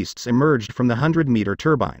 huge beasts emerged from the 100-meter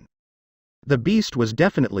turbine. The beast was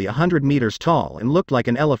definitely 100 meters tall and looked like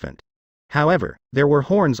an elephant. However, there were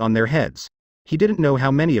horns on their heads. He didn't know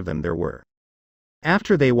how many of them there were.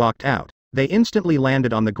 After they walked out, They instantly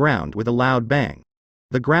landed on the ground with a loud bang.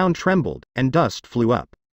 The ground trembled, and dust flew up.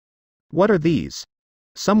 What are these?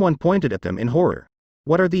 Someone pointed at them in horror.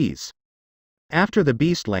 What are these? After the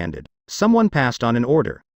beast landed, someone passed on an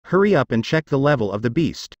order: hurry up and check the level of the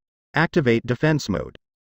beast. Activate defense mode.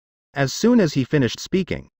 As soon as he finished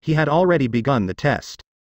speaking, he had already begun the test.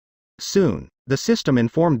 Soon, the system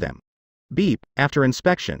informed them. Beep, after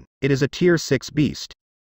inspection, it is a Tier 6 beast.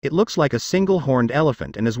 It looks like a single-horned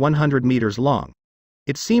elephant and is 100 meters long.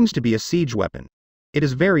 It seems to be a siege weapon. It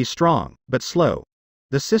is very strong, but slow.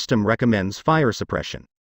 The system recommends fire suppression.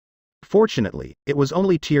 Fortunately, it was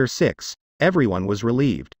only Tier 6, everyone was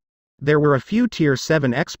relieved. There were a few Tier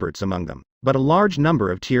 7 experts among them, but a large number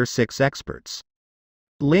of Tier 6 experts.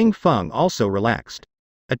 Ling Feng also relaxed.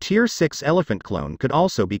 A Tier 6 elephant clone could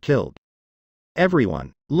also be killed.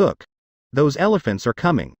 Everyone, look. Those elephants are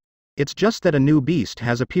coming. It's just that a new beast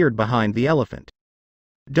has appeared behind the elephant.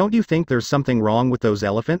 Don't you think there's something wrong with those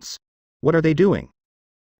elephants? What are they doing?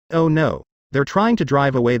 Oh no, they're trying to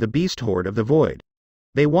drive away the beast horde of the void.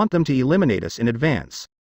 They want them to eliminate us in advance.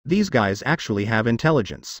 These guys actually have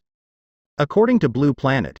intelligence. According to Blue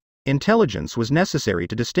Planet, intelligence was necessary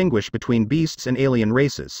to distinguish between beasts and alien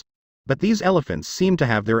races. But these elephants seem to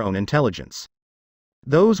have their own intelligence.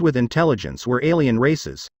 Those with intelligence were alien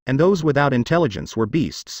races, and those without intelligence were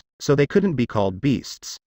beasts, so they couldn't be called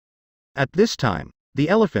beasts. At this time, the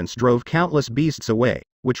elephants drove countless beasts away,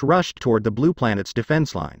 which rushed toward the Blue Planet's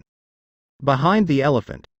defense line. Behind the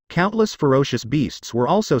elephant, countless ferocious beasts were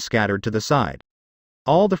also scattered to the side.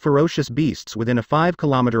 All the ferocious beasts within a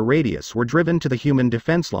 5-kilometer radius were driven to the human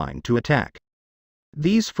defense line to attack.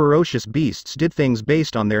 These ferocious beasts did things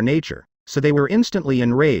based on their nature, so they were instantly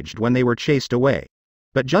enraged when they were chased away.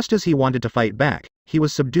 But just as he wanted to fight back, he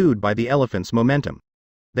was subdued by the elephant's momentum.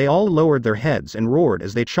 They all lowered their heads and roared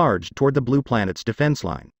as they charged toward the Blue Planet's defense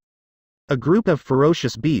line. A group of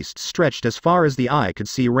ferocious beasts stretched as far as the eye could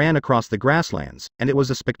see ran across the grasslands, and it was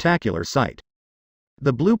a spectacular sight.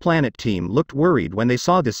 The Blue Planet team looked worried when they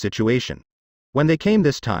saw this situation. When they came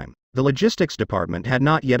this time, the logistics department had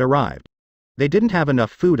not yet arrived. They didn't have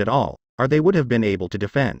enough food at all, or they would have been able to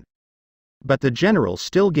defend. But the general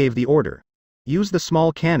still gave the order. Use the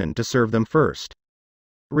small cannon to serve them first.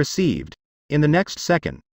 Received. In the next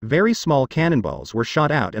second, very small cannonballs were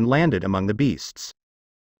shot out and landed among the beasts.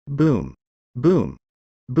 Boom. Boom.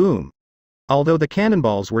 Boom. Although the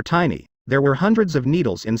cannonballs were tiny, there were hundreds of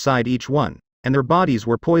needles inside each one, and their bodies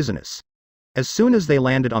were poisonous. As soon as they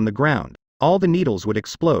landed on the ground, all the needles would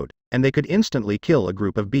explode, and they could instantly kill a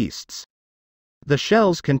group of beasts. The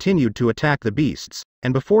shells continued to attack the beasts,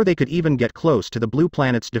 and before they could even get close to the Blue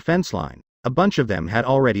Planet's defense line, a bunch of them had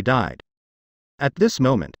already died. At this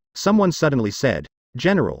moment, someone suddenly said,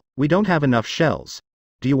 "General, we don't have enough shells.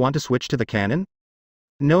 Do you want to switch to the cannon?"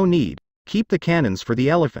 "No need. Keep the cannons for the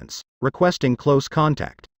elephants," requesting close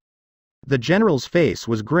contact. The general's face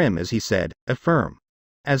was grim as he said, "Affirm."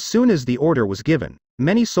 As soon as the order was given,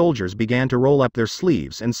 many soldiers began to roll up their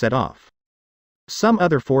sleeves and set off. Some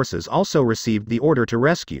other forces also received the order to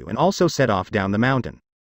rescue and also set off down the mountain.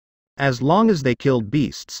 As long as they killed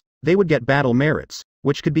beasts, they would get battle merits,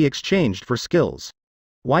 which could be exchanged for skills.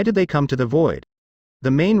 Why did they come to the void?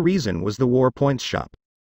 The main reason was the war points shop.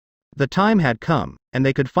 The time had come, and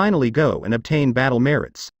they could finally go and obtain battle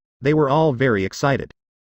merits. They were all very excited.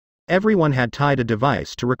 Everyone had tied a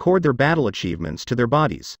device to record their battle achievements to their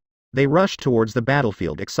bodies. They rushed towards the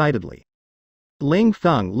battlefield excitedly. Ling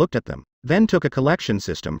Feng looked at them, then took a collection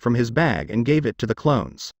system from his bag and gave it to the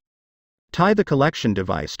clones. Tie the collection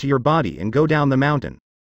device to your body and go down the mountain.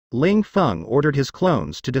 Ling Feng ordered his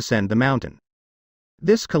clones to descend the mountain.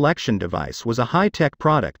 This collection device was a high-tech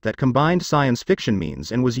product that combined science fiction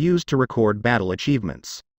means and was used to record battle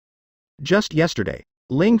achievements. Just yesterday,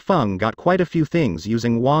 Ling Feng got quite a few things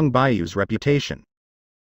using Wang Baiyu's reputation.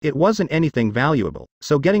 It wasn't anything valuable,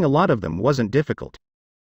 so getting a lot of them wasn't difficult.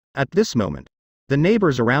 At this moment, the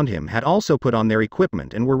neighbors around him had also put on their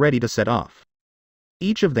equipment and were ready to set off.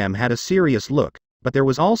 Each of them had a serious look, but there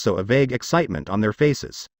was also a vague excitement on their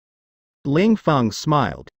faces. Ling Feng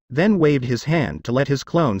smiled, then waved his hand to let his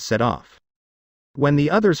clones set off. When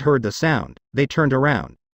the others heard the sound, they turned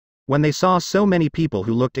around. When they saw so many people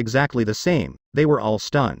who looked exactly the same, they were all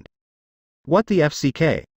stunned. What the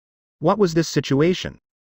FCK? What was this situation?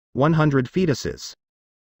 100 fetuses.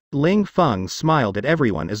 Ling Feng smiled at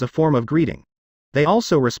everyone as a form of greeting. They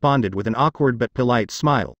also responded with an awkward but polite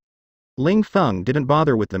smile. Ling Feng didn't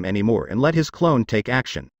bother with them anymore and let his clone take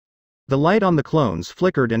action. The light on the clones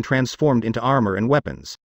flickered and transformed into armor and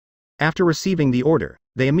weapons. After receiving the order,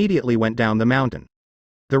 they immediately went down the mountain.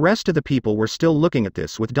 The rest of the people were still looking at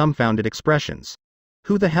this with dumbfounded expressions.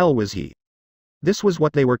 Who the hell was he? This was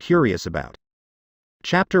what they were curious about.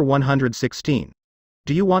 Chapter 116.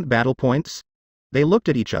 Do you want battle points? They looked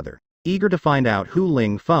at each other, eager to find out who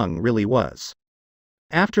Ling Feng really was.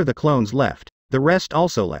 After the clones left, the rest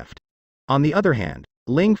also left. On the other hand,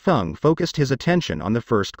 Ling Feng focused his attention on the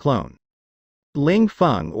first clone. Ling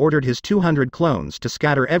Feng ordered his 200 clones to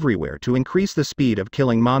scatter everywhere to increase the speed of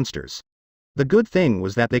killing monsters. The good thing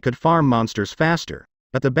was that they could farm monsters faster,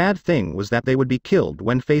 but the bad thing was that they would be killed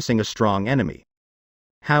when facing a strong enemy.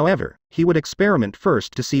 However, he would experiment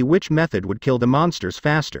first to see which method would kill the monsters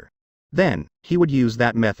faster. Then, he would use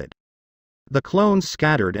that method. The clones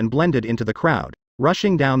scattered and blended into the crowd,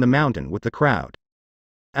 rushing down the mountain with the crowd.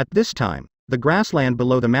 At this time, the grassland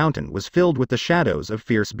below the mountain was filled with the shadows of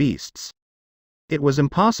fierce beasts. It was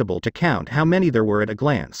impossible to count how many there were at a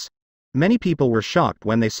glance. Many people were shocked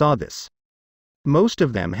when they saw this. Most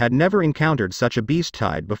of them had never encountered such a beast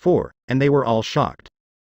tide before, and they were all shocked.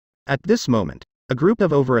 At this moment, a group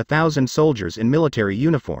of over 1,000 soldiers in military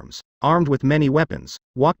uniforms, armed with many weapons,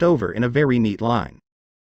 walked over in a very neat line.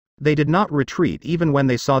 They did not retreat even when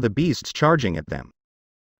they saw the beasts charging at them.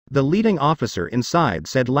 The leading officer inside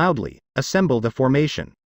said loudly, "Assemble the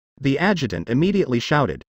formation." The adjutant immediately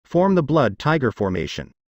shouted, "Form the blood tiger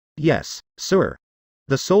formation." "Yes, sir."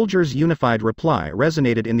 The soldiers' unified reply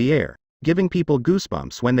resonated in the air, giving people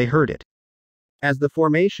goosebumps when they heard it. As the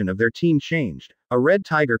formation of their team changed, a red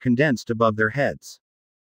tiger condensed above their heads.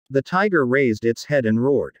 The tiger raised its head and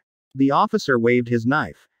roared. The officer waved his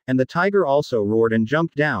knife, and the tiger also roared and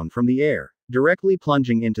jumped down from the air, directly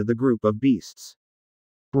plunging into the group of beasts.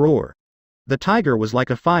 Roar. The tiger was like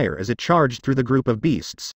a fire as it charged through the group of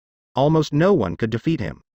beasts. Almost no one could defeat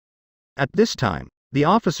him. At this time, the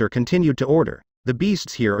officer continued to order, "The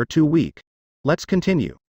beasts here are too weak. Let's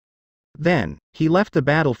continue." Then, he left the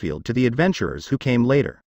battlefield to the adventurers who came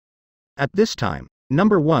later. At this time,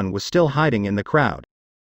 number 1 was still hiding in the crowd.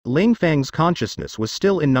 Ling Feng's consciousness was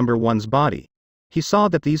still in number 1's body. He saw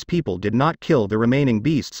that these people did not kill the remaining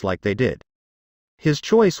beasts like they did. His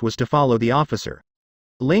choice was to follow the officer.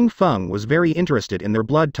 Ling Feng was very interested in their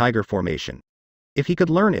blood tiger formation. If he could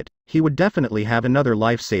learn it, he would definitely have another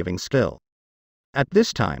life-saving skill. At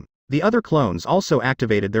this time, the other clones also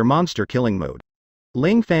activated their monster killing mode.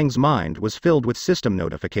 Ling Feng's mind was filled with system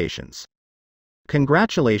notifications.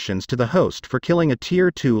 Congratulations to the host for killing a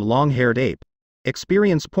Tier 2 long-haired ape.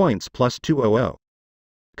 Experience points plus 200.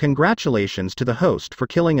 Congratulations to the host for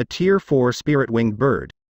killing a Tier 4 spirit-winged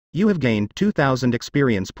bird. You have gained 2,000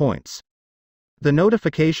 experience points. The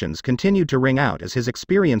notifications continued to ring out as his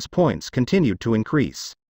experience points continued to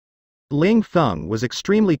increase. Ling Feng was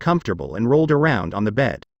extremely comfortable and rolled around on the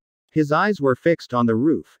bed. His eyes were fixed on the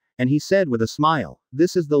roof, and he said with a smile,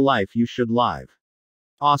 "This is the life you should live.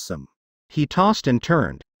 Awesome." He tossed and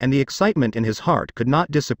turned, and the excitement in his heart could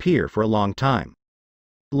not disappear for a long time.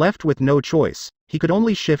 Left with no choice, he could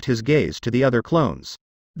only shift his gaze to the other clones.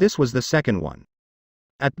 This was the second one.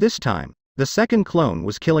 At this time, the second clone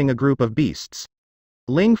was killing a group of beasts.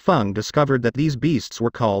 Ling Feng discovered that these beasts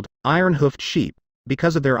were called iron-hoofed sheep,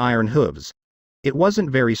 because of their iron hooves. It wasn't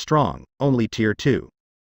very strong, only Tier 2.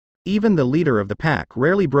 Even the leader of the pack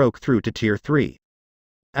rarely broke through to Tier 3.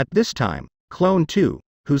 At this time, Clone 2,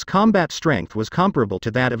 whose combat strength was comparable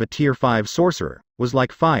to that of a Tier 5 sorcerer, was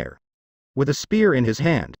like fire. With a spear in his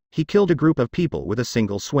hand, he killed a group of people with a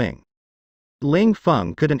single swing. Ling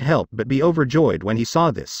Feng couldn't help but be overjoyed when he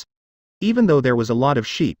saw this. Even though there was a lot of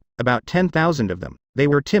sheep, about 10,000 of them, they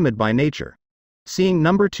were timid by nature. Seeing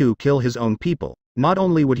number 2 kill his own people, not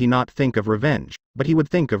only would he not think of revenge, but he would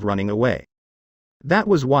think of running away. That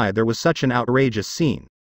was why there was such an outrageous scene.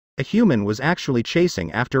 A human was actually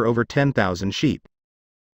chasing after over 10,000 sheep.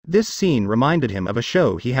 This scene reminded him of a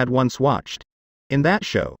show he had once watched. In that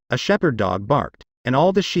show, a shepherd dog barked, and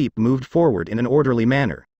all the sheep moved forward in an orderly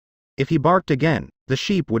manner. If he barked again, the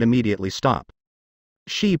sheep would immediately stop.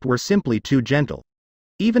 Sheep were simply too gentle.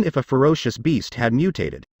 Even if a ferocious beast had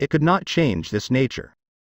mutated, it could not change this nature.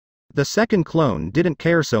 The second clone didn't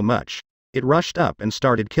care so much. It rushed up and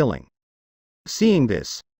started killing. Seeing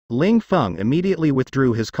this, Ling Feng immediately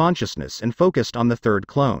withdrew his consciousness and focused on the third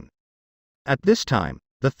clone. At this time,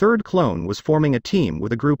 the third clone was forming a team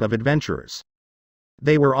with a group of adventurers.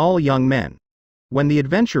 They were all young men. When the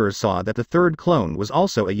adventurers saw that the third clone was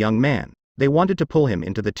also a young man, they wanted to pull him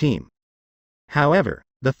into the team. However,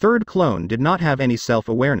 the third clone did not have any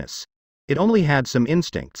self-awareness. It only had some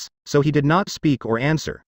instincts, so he did not speak or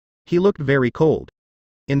answer. He looked very cold.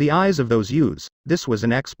 In the eyes of those youths, this was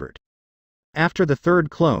an expert. After the third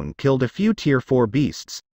clone killed a few Tier 4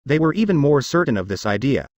 beasts, they were even more certain of this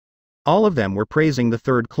idea. All of them were praising the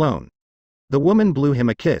third clone. The woman blew him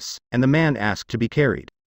a kiss, and the man asked to be carried.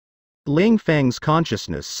 Ling Feng's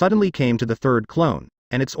consciousness suddenly came to the third clone,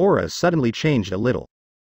 and its aura suddenly changed a little.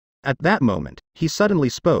 At that moment, he suddenly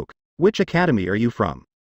spoke, "Which academy are you from?"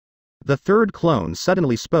 The third clone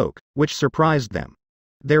suddenly spoke, which surprised them.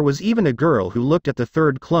 There was even a girl who looked at the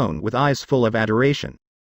third clone with eyes full of adoration.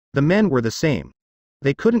 The men were the same.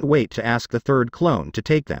 They couldn't wait to ask the third clone to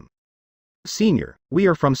take them. "Senior, we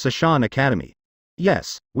are from Sashan Academy."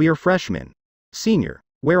 "Yes, we are freshmen." "Senior,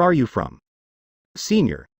 where are you from?"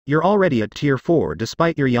 "Senior, you're already at Tier 4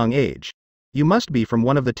 despite your young age. You must be from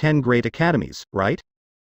one of the 10 great academies, right?"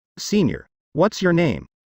 "Senior, what's your name?"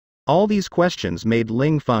 All these questions made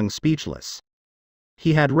Ling Feng speechless.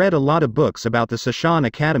 He had read a lot of books about the Sashan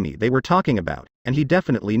Academy they were talking about, and he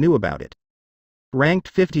definitely knew about it. Ranked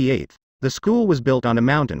 58th, the school was built on a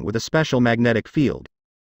mountain with a special magnetic field.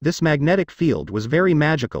 This magnetic field was very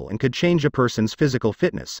magical and could change a person's physical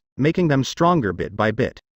fitness, making them stronger bit by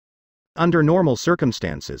bit. Under normal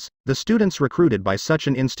circumstances, the students recruited by such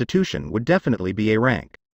an institution would definitely be A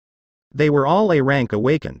rank. They were all A rank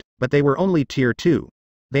awakened, but they were only Tier 2.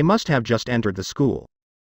 They must have just entered the school.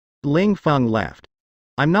 Ling Feng laughed.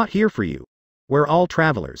 "I'm not here for you. We're all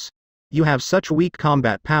travelers. You have such weak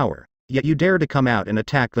combat power, yet you dare to come out and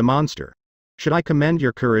attack the monster. Should I commend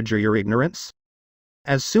your courage or your ignorance?"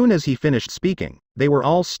 As soon as he finished speaking, they were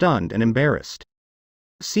all stunned and embarrassed.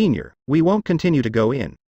 "Senior, we won't continue to go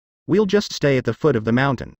in. We'll just stay at the foot of the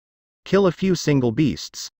mountain. Kill a few single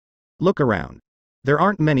beasts. Look around. There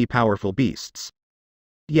aren't many powerful beasts."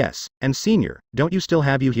 "Yes, and senior, don't you still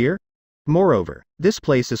have you here? Moreover, this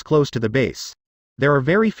place is close to the base. There are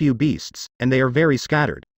very few beasts, and they are very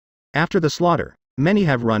scattered. After the slaughter, many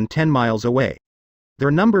have run 10 miles away.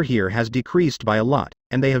 Their number here has decreased by a lot,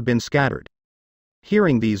 and they have been scattered."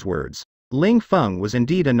 Hearing these words, Ling Feng was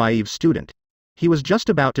indeed a naive student. He was just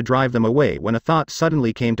about to drive them away when a thought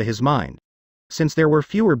suddenly came to his mind. Since there were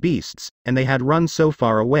fewer beasts, and they had run so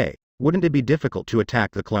far away, wouldn't it be difficult to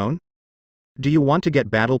attack the clone? "Do you want to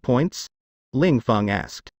get battle points?" Ling Feng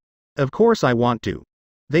asked. "Of course I want to,"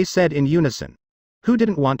 they said in unison. Who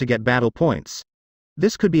didn't want to get battle points?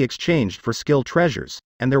 This could be exchanged for skill treasures,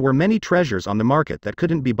 and there were many treasures on the market that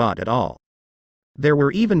couldn't be bought at all. There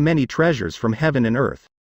were even many treasures from heaven and earth.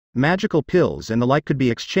 Magical pills and the like could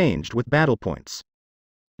be exchanged with battle points.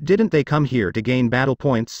 Didn't they come here to gain battle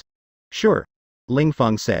points? "Sure," Ling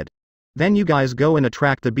Feng said. "Then you guys go and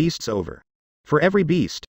attract the beasts over. For every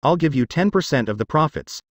beast, I'll give you 10% of the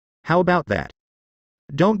profits. How about that?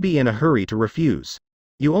 Don't be in a hurry to refuse.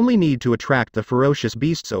 You only need to attract the ferocious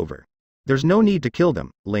beasts over. There's no need to kill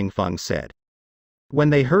them," Ling Feng said. When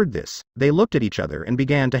they heard this, they looked at each other and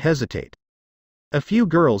began to hesitate. A few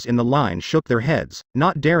girls in the line shook their heads,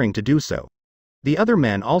 not daring to do so. The other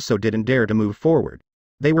men also didn't dare to move forward.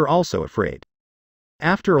 They were also afraid.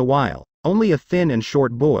 After a while, only a thin and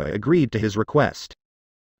short boy agreed to his request.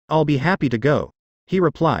 "I'll be happy to go," he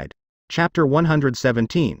replied. Chapter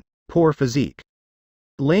 117, Poor Physique.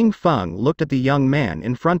 Ling Feng looked at the young man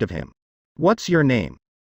in front of him. "What's your name?"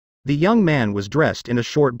 The young man was dressed in a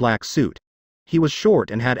short black suit. He was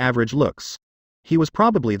short and had average looks. He was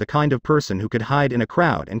probably the kind of person who could hide in a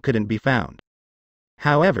crowd and couldn't be found.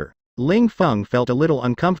 However, Ling Feng felt a little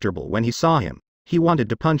uncomfortable when he saw him. He wanted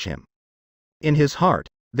to punch him. In his heart,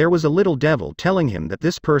 there was a little devil telling him that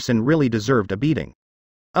this person really deserved a beating.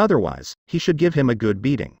 Otherwise, he should give him a good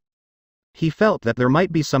beating. He felt that there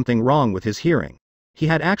might be something wrong with his hearing. He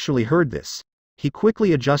had actually heard this. He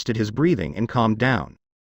quickly adjusted his breathing and calmed down.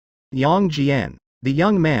 "Yang Jian." The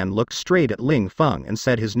young man looked straight at Ling Feng and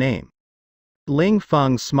said his name. Ling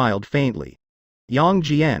Feng smiled faintly. "Yang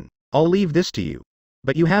Jian, I'll leave this to you.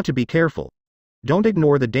 But you have to be careful. Don't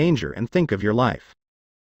ignore the danger and think of your life."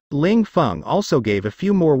 Ling Feng also gave a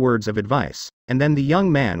few more words of advice, and then the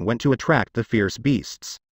young man went to attract the fierce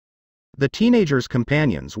beasts. The teenager's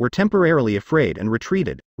companions were temporarily afraid and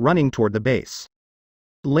retreated, running toward the base.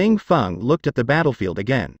 Ling Feng looked at the battlefield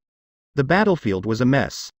again. The battlefield was a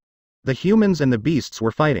mess. The humans and the beasts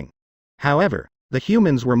were fighting. However, the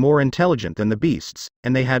humans were more intelligent than the beasts,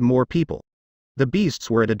 and they had more people. The beasts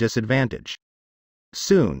were at a disadvantage.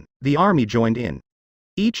 Soon, the army joined in.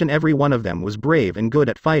 Each and every one of them was brave and good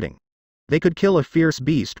at fighting. They could kill a fierce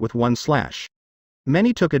beast with one slash.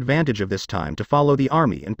 Many took advantage of this time to follow the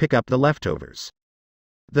army and pick up the leftovers.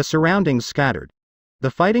 The surroundings scattered.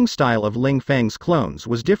 The fighting style of Ling Feng's clones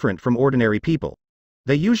was different from ordinary people.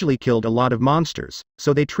 They usually killed a lot of monsters,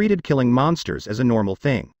 so they treated killing monsters as a normal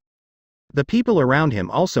thing. The people around him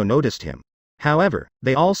also noticed him. However,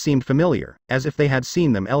 they all seemed familiar, as if they had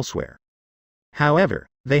seen them elsewhere. However,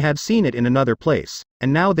 they had seen it in another place,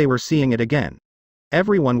 and now they were seeing it again.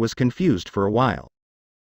 Everyone was confused for a while.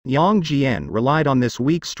 Yang Jian relied on this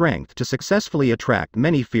weak strength to successfully attract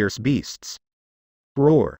many fierce beasts.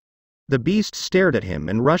 Roar! The beast stared at him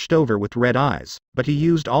and rushed over with red eyes, but he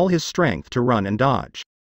used all his strength to run and dodge.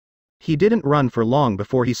 He didn't run for long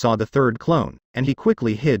before he saw the third clone, and he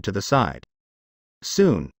quickly hid to the side.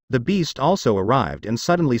 Soon, the beast also arrived and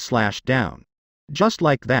suddenly slashed down. Just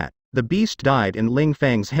like that, the beast died in Ling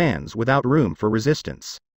Feng's hands without room for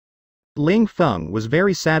resistance. Ling Feng was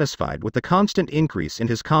very satisfied with the constant increase in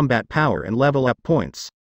his combat power and level up points.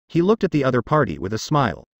 He looked at the other party with a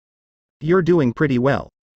smile. You're doing pretty well.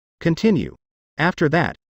 Continue. After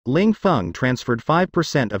that, Ling Feng transferred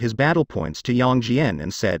 5% of his battle points to Yang Jian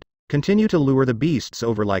and said, continue to lure the beasts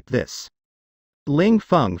over like this. Ling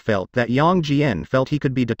Feng felt that Yang Jian felt he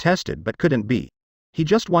could be detested but couldn't be. He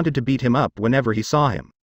just wanted to beat him up whenever he saw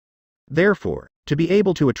him. Therefore, to be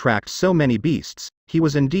able to attract so many beasts, he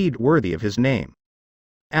was indeed worthy of his name.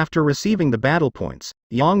 After receiving the battle points,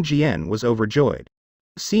 Yang Jian was overjoyed.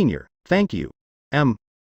 Senior, thank you.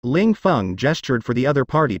 Ling Feng gestured for the other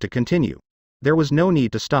party to continue. There was no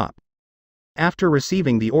need to stop. After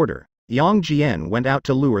receiving the order, Yang Jian went out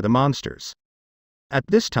to lure the monsters. At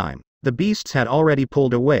this time, the beasts had already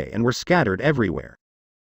pulled away and were scattered everywhere.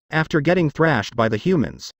 After getting thrashed by the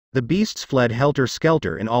humans, the beasts fled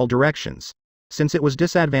helter-skelter in all directions. Since it was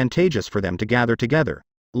disadvantageous for them to gather together,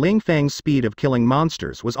 Ling Feng's speed of killing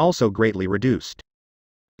monsters was also greatly reduced.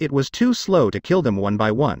 It was too slow to kill them one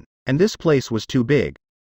by one, and this place was too big.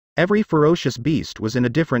 Every ferocious beast was in a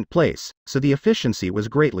different place, so the efficiency was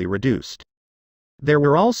greatly reduced. There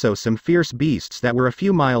were also some fierce beasts that were a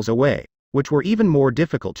few miles away, which were even more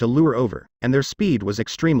difficult to lure over, and their speed was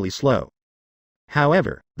extremely slow.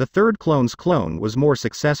 However, the third clone's clone was more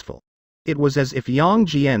successful. It was as if Yang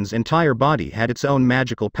Jian's entire body had its own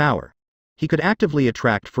magical power. He could actively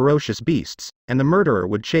attract ferocious beasts, and the murderer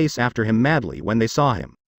would chase after him madly when they saw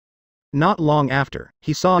him. Not long after,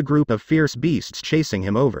 he saw a group of fierce beasts chasing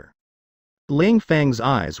him over. Ling Feng's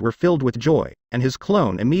eyes were filled with joy, and his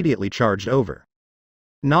clone immediately charged over.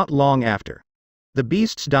 Not long after, the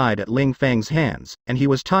beasts died at Ling Feng's hands, and he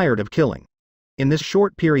was tired of killing. In this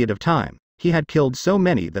short period of time, he had killed so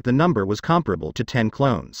many that the number was comparable to 10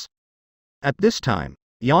 clones. At this time,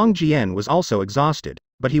 Yang Jian was also exhausted,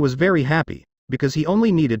 but he was very happy, because he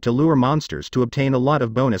only needed to lure monsters to obtain a lot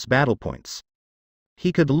of bonus battle points.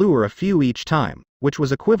 He could lure a few each time, which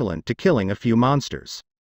was equivalent to killing a few monsters.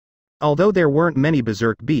 Although there weren't many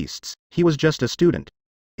berserk beasts, he was just a student.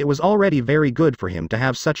 It was already very good for him to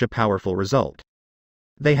have such a powerful result.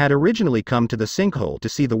 They had originally come to the sinkhole to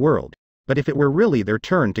see the world, but if it were really their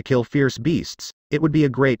turn to kill fierce beasts, it would be a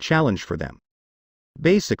great challenge for them.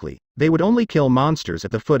 Basically, they would only kill monsters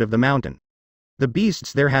at the foot of the mountain. The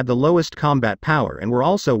beasts there had the lowest combat power and were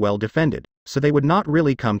also well defended, so they would not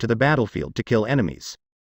really come to the battlefield to kill enemies.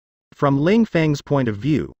 From Ling Feng's point of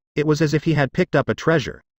view, it was as if he had picked up a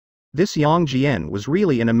treasure. This Yang Jian was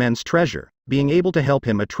really an immense treasure, being able to help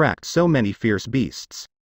him attract so many fierce beasts.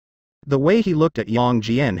 The way he looked at Yang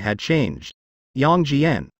Jian had changed. Yang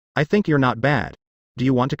Jian, I think you're not bad. Do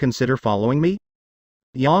you want to consider following me?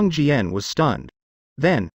 Yang Jian was stunned.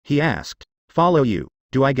 Then, he asked, follow you,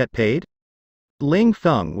 do I get paid? Ling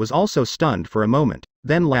Feng was also stunned for a moment,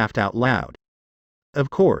 then laughed out loud. Of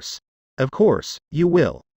course, you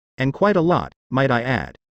will. And quite a lot, might I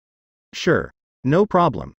add. Sure, no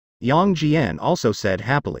problem, Yang Jian also said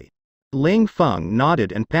happily. Ling Feng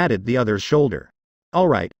nodded and patted the other's shoulder.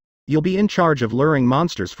 Alright, you'll be in charge of luring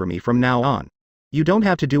monsters for me from now on. You don't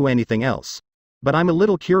have to do anything else. But I'm a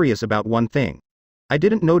little curious about one thing. I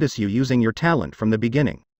didn't notice you using your talent from the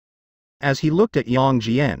beginning. As he looked at Yang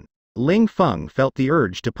Jian, Ling Feng felt the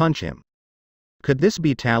urge to punch him. Could this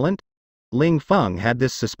be talent? Ling Feng had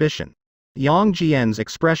this suspicion. Yang Jian's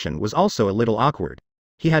expression was also a little awkward.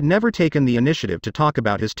 He had never taken the initiative to talk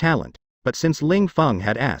about his talent, but since Ling Feng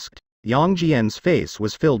had asked, Yang Jian's face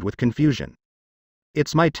was filled with confusion.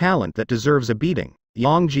 It's my talent that deserves a beating.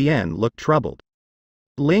 Yang Jian looked troubled.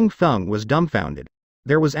 Ling Feng was dumbfounded.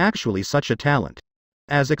 There was actually such a talent.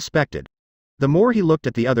 As expected. The more he looked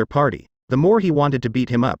at the other party, the more he wanted to beat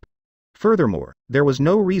him up. Furthermore, there was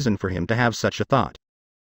no reason for him to have such a thought.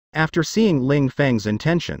 After seeing Ling Feng's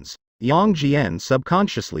intentions, Yang Jian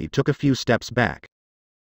subconsciously took a few steps back.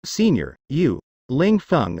 Senior, you. Ling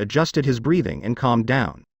Feng adjusted his breathing and calmed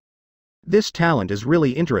down. This talent is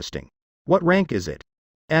really interesting. What rank is it?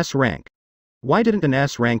 S rank. Why didn't an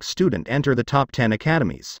S rank student enter the top 10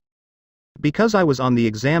 academies? Because I was on the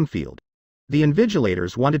exam field. The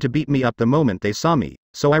invigilators wanted to beat me up the moment they saw me,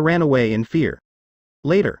 so I ran away in fear.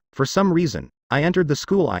 Later, for some reason, I entered the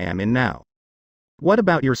school I am in now. What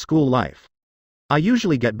about your school life? I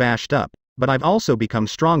usually get bashed up, But I've also become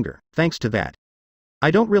stronger, thanks to that. I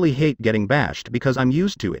don't really hate getting bashed because I'm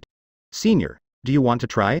used to it. Senior, do you want to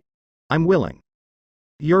try? I'm willing.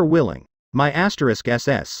 You're willing. My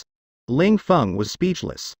 *SS. Ling Feng was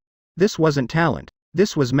speechless. This wasn't talent.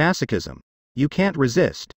 This was masochism. You can't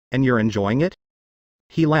resist, and you're enjoying it?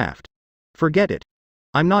 He laughed. Forget it.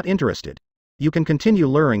 I'm not interested. You can continue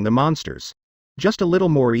luring the monsters. Just a little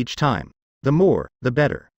more each time. The more, the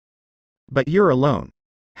better. But you're alone.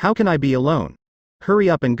 How can I be alone? Hurry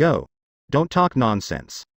up and go. Don't talk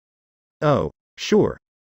nonsense. Oh, sure.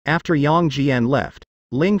 After Yang Jian left,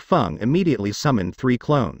 Ling Feng immediately summoned 3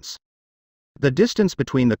 clones. The distance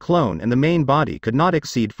between the clone and the main body could not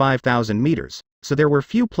exceed 5,000 meters, so there were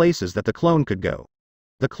few places that the clone could go.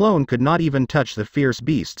 The clone could not even touch the fierce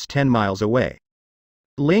beasts 10 miles away.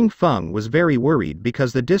 Ling Feng was very worried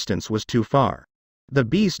because the distance was too far. The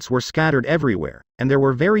beasts were scattered everywhere, and there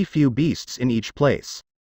were very few beasts in each place.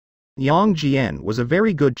 Yang Jian was a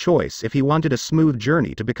very good choice if he wanted a smooth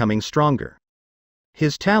journey to becoming stronger.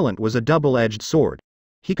 His talent was a double-edged sword.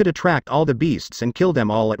 He could attract all the beasts and kill them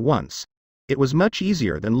all at once. It was much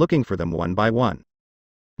easier than looking for them one by one.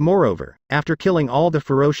 Moreover, after killing all the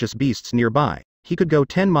ferocious beasts nearby, he could go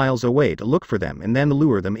 10 miles away to look for them and then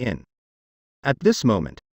lure them in. At this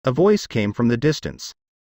moment, a voice came from the distance.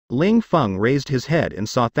 Ling Feng raised his head and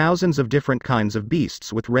saw thousands of different kinds of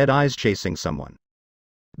beasts with red eyes chasing someone.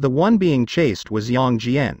 The one being chased was Yang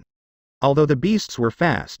Jian. Although the beasts were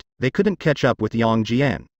fast, they couldn't catch up with Yang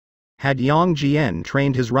Jian. Had Yang Jian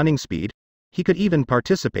trained his running speed, he could even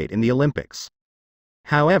participate in the Olympics.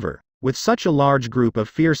 However, with such a large group of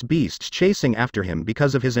fierce beasts chasing after him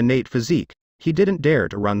because of his innate physique, he didn't dare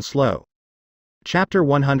to run slow. Chapter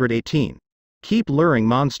 118. Keep luring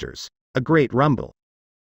monsters. A great rumble.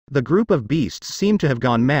 The group of beasts seemed to have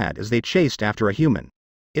gone mad as they chased after a human.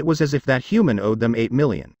 It was as if that human owed them 8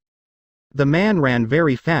 million. The man ran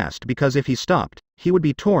very fast because if he stopped, he would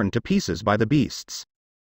be torn to pieces by the beasts.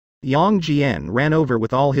 Yang Jian ran over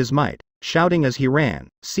with all his might, shouting as he ran,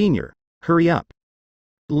 "Senior, hurry up."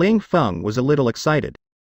 Ling Feng was a little excited.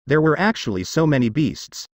 There were actually so many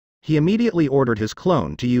beasts. He immediately ordered his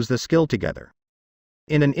clone to use the skill together.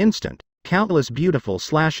 In an instant, countless beautiful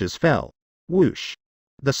slashes fell. Whoosh.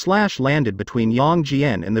 The slash landed between Yang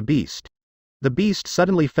Jian and the beast. The beast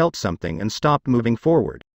suddenly felt something and stopped moving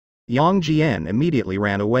forward. Yang Jian immediately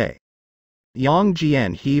ran away. Yang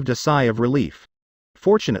Jian heaved a sigh of relief.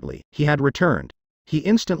 Fortunately, he had returned. He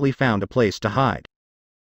instantly found a place to hide.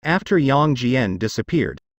 After Yang Jian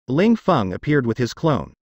disappeared, Ling Feng appeared with his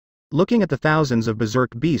clone. Looking at the thousands of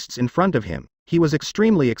berserk beasts in front of him, he was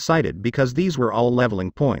extremely excited because these were all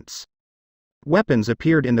leveling points. Weapons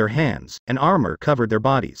appeared in their hands, and armor covered their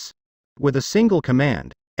bodies. With a single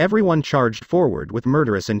command, everyone charged forward with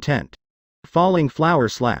murderous intent. Falling flower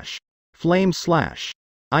slash. Flame slash.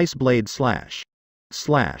 Ice blade slash.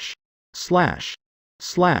 Slash. Slash.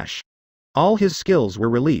 Slash. All his skills were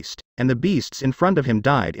released, and the beasts in front of him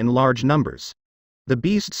died in large numbers. The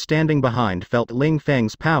beasts standing behind felt Ling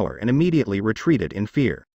Feng's power and immediately retreated in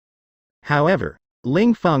fear. However,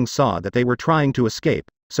 Ling Feng saw that they were trying to escape,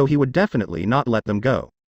 so he would definitely not let them go.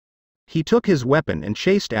 He took his weapon and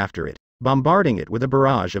chased after it, bombarding it with a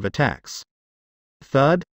barrage of attacks.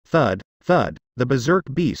 Thud, thud, thud, the berserk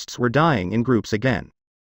beasts were dying in groups again.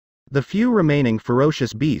 The few remaining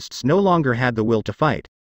ferocious beasts no longer had the will to fight.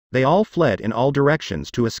 They all fled in all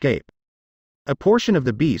directions to escape. A portion of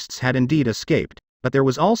the beasts had indeed escaped, but there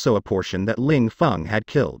was also a portion that Ling Feng had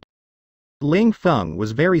killed. Ling Feng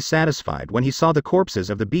was very satisfied when he saw the corpses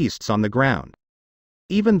of the beasts on the ground.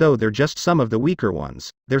 Even though they're just some of the weaker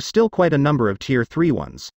ones, there's still quite a number of tier 3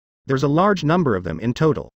 ones. There's a large number of them in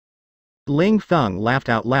total. Ling Feng laughed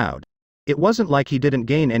out loud. It wasn't like he didn't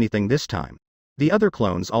gain anything this time. The other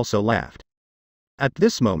clones also laughed. At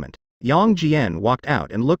this moment, Yang Jian walked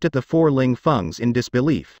out and looked at the 4 Ling Fengs in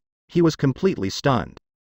disbelief. He was completely stunned.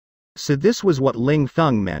 So this was what Ling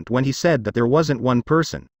Feng meant when he said that there wasn't one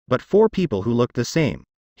person, but 4 people who looked the same.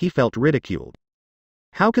 He felt ridiculed.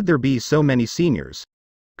 How could there be so many seniors?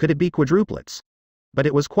 Could it be quadruplets? But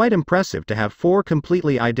it was quite impressive to have 4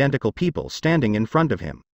 completely identical people standing in front of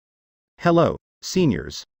him. Hello,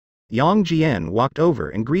 seniors. Yang Jian walked over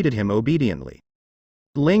and greeted him obediently.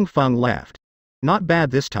 Ling Feng laughed. Not bad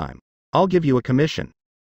this time. I'll give you a commission.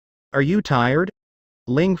 Are you tired?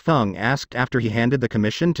 Ling Feng asked after he handed the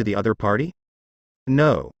commission to the other party.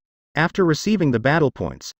 No. After receiving the battle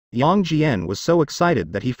points, Yang Jian was so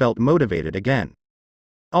excited that he felt motivated again.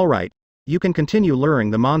 Alright, you can continue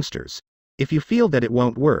luring the monsters. If you feel that it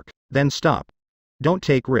won't work, then stop. Don't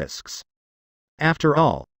take risks. After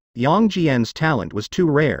all, Yang Jian's talent was too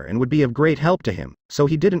rare and would be of great help to him, so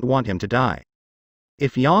he didn't want him to die.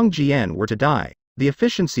 If Yang Jian were to die, the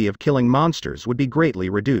efficiency of killing monsters would be greatly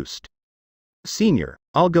reduced. Senior,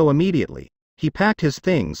 I'll go immediately. He packed his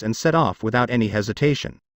things and set off without any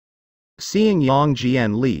hesitation. Seeing Yang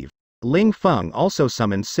Jian leave, Ling Feng also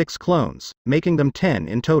summoned 6 clones, making them 10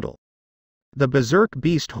 in total. The berserk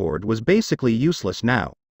beast horde was basically useless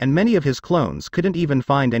now, and many of his clones couldn't even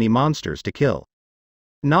find any monsters to kill.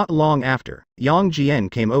 Not long after, Yang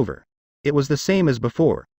Jian came over. It was the same as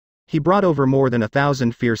before. He brought over more than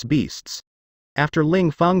 1,000 fierce beasts. After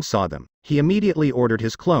Ling Feng saw them, he immediately ordered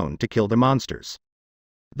his clone to kill the monsters.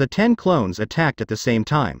 The 10 clones attacked at the same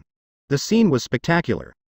time. The scene was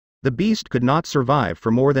spectacular. The beast could not survive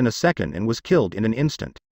for more than a second and was killed in an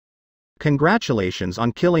instant. Congratulations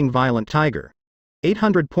on killing Violent Tiger.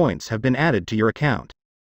 800 points have been added to your account.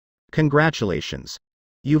 Congratulations.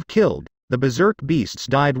 You've killed. The berserk beasts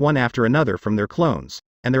died one after another from their clones,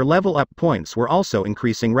 and their level up points were also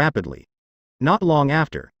increasing rapidly. Not long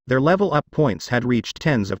after, their level up points had reached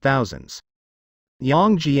tens of thousands.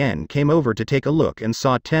 Yang Jian came over to take a look and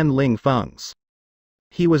saw 10 Ling Fengs.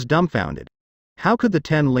 He was dumbfounded. How could the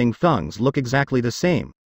 10 Ling Fengs look exactly the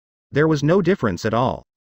same? There was no difference at all.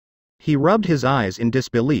 He rubbed his eyes in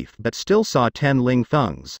disbelief but still saw 10 Ling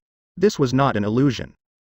Fengs. This was not an illusion.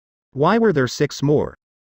 Why were there 6 more?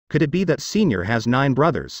 Could it be that Senior has 9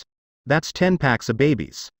 brothers? That's 10 packs of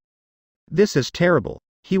babies. This is terrible.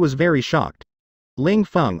 He was very shocked. Ling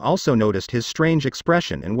Feng also noticed his strange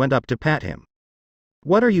expression and went up to pat him.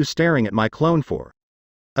 What are you staring at my clone for?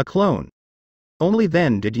 A clone. Only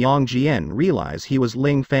then did Yang Jian realize he was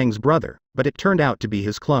Ling Feng's brother, but it turned out to be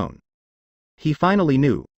his clone. He finally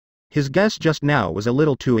knew. His guess just now was a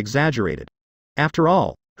little too exaggerated. After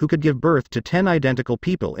all, who could give birth to 10 identical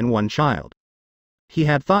people in one child? He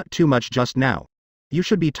had thought too much just now. You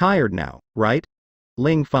should be tired now, right?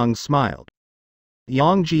 Ling Feng smiled.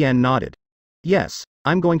 Yang Jian nodded. Yes,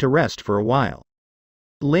 I'm going to rest for a while.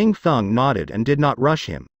 Ling Feng nodded and did not rush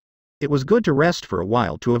him. It was good to rest for a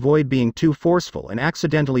while to avoid being too forceful and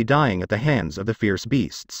accidentally dying at the hands of the fierce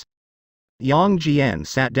beasts. Yang Jian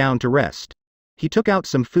sat down to rest. He took out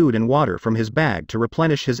some food and water from his bag to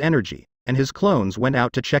replenish his energy, and his clones went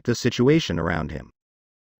out to check the situation around him.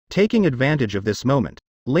 Taking advantage of this moment,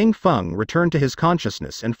 Ling Feng returned to his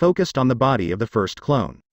consciousness and focused on the body of the first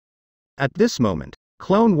clone. At this moment,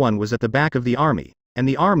 Clone 1 was at the back of the army, and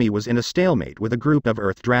the army was in a stalemate with a group of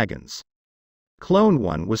earth dragons. Clone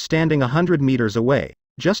 1 was standing 100 meters away,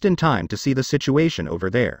 just in time to see the situation over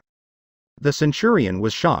there. The Centurion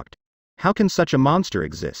was shocked. How can such a monster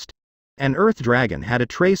exist? An earth dragon had a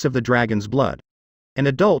trace of the dragon's blood. An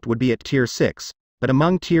adult would be at tier 6, but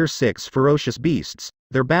among tier 6 ferocious beasts,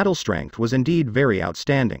 their battle strength was indeed very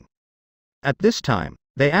outstanding. At this time,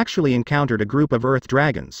 they actually encountered a group of earth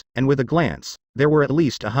dragons, and with a glance, there were at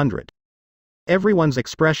least 100. Everyone's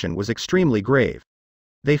expression was extremely grave.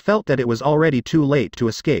 They felt that it was already too late to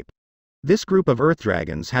escape. This group of earth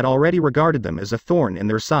dragons had already regarded them as a thorn in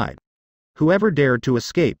their side. Whoever dared to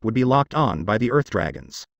escape would be locked on by the earth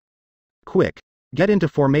dragons. Quick, get into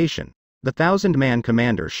formation, the 1,000-man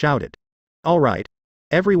commander shouted. All right,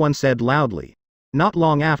 everyone said loudly. Not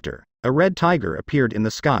long after, a red tiger appeared in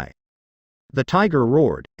the sky. The tiger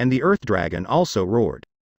roared, and the earth dragon also roared.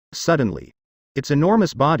 Suddenly, its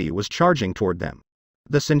enormous body was charging toward them.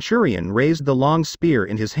 The Centurion raised the long spear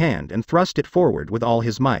in his hand and thrust it forward with all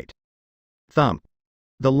his might. Thump.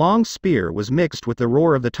 The long spear was mixed with the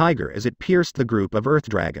roar of the tiger as it pierced the group of earth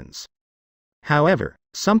dragons. However,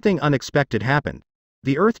 something unexpected happened.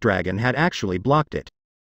 The earth dragon had actually blocked it.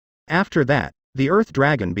 After that, the earth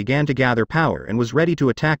dragon began to gather power and was ready to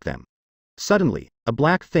attack them. Suddenly, a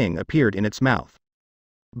black thing appeared in its mouth.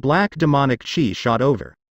 Black demonic chi shot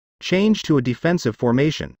over. Change to a defensive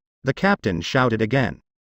formation, the captain shouted again.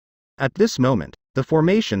 At this moment, the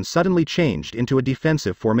formation suddenly changed into a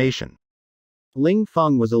defensive formation. Ling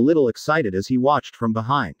Feng was a little excited as he watched from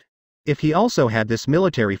behind. If he also had this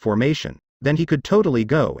military formation, then he could totally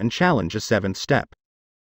go and challenge a 7th step.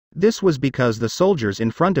 This was because the soldiers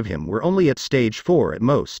in front of him were only at stage 4 at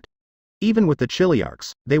most. Even with the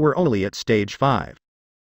Chiliarchs, they were only at stage 5.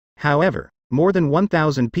 However, more than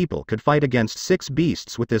 1,000 people could fight against 6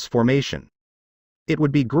 beasts with this formation. It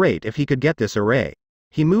would be great if he could get this array.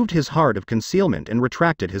 He moved his heart of concealment and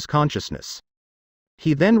retracted his consciousness.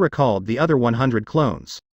 He then recalled the other 100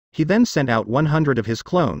 clones. He then sent out 100 of his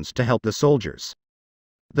clones to help the soldiers.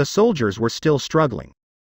 The soldiers were still struggling.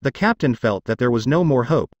 The captain felt that there was no more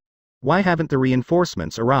hope. Why haven't the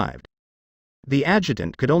reinforcements arrived? The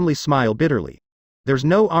adjutant could only smile bitterly. There's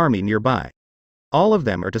no army nearby. All of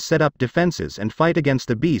them are to set up defenses and fight against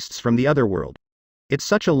the beasts from the other world. It's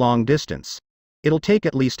such a long distance. It'll take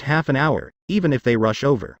at least half an hour, even if they rush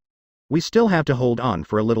over. We still have to hold on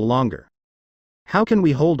for a little longer. How can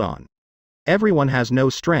we hold on? Everyone has no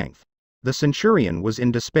strength. The centurion was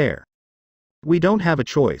in despair. We don't have a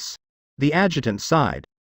choice. The adjutant sighed.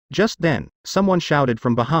 Just then, someone shouted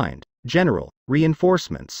from behind, "General,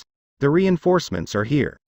 reinforcements. The reinforcements are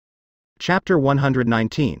here." Chapter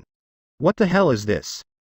 119. What the hell is this?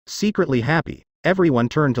 Secretly happy, everyone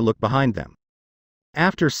turned to look behind them.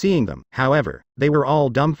 After seeing them, however, they were all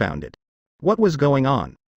dumbfounded. What was going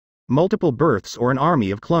on? Multiple births or an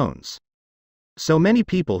army of clones? So many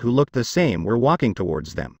people who looked the same were walking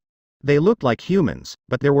towards them. They looked like humans,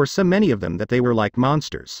 but there were so many of them that they were like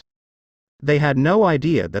monsters. They had no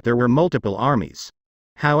idea that there were multiple armies.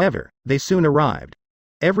 However, they soon arrived.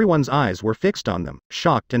 Everyone's eyes were fixed on them,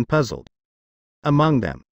 shocked and puzzled. Among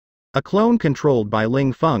them, a clone controlled by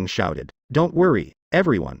Ling Feng shouted, "Don't worry,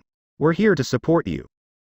 everyone. We're here to support you."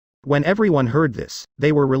 When everyone heard this,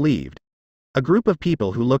 they were relieved. A group of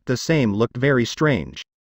people who looked the same looked very strange.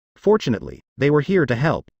 Fortunately, they were here to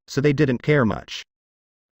help, so they didn't care much.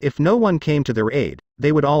 If no one came to their aid,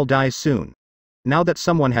 they would all die soon. Now that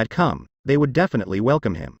someone had come, they would definitely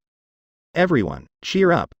welcome him. "Everyone,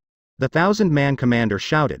 cheer up," the 1,000-man commander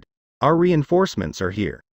shouted. "Our reinforcements are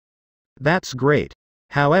here." That's great.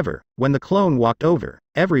 However, when the clone walked over,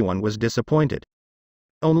 everyone was disappointed.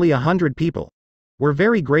 "Only 100 people. We're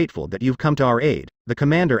very grateful that you've come to our aid," the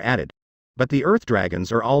commander added. "But the Earth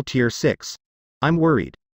Dragons are all tier 6. I'm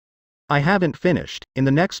worried." I haven't finished. In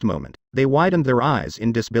the next moment, they widened their eyes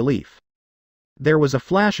in disbelief. There was a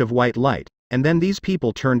flash of white light, and then these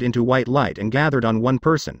people turned into white light and gathered on one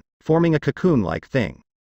person, forming a cocoon-like thing.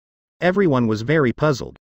 Everyone was very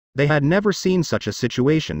puzzled. They had never seen such a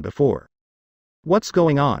situation before. What's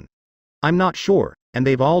going on? I'm not sure, and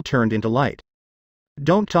they've all turned into light.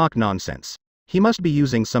 Don't talk nonsense. He must be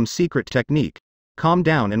using some secret technique. Calm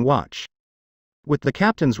down and watch. With the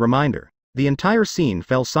captain's reminder, the entire scene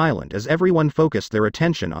fell silent as everyone focused their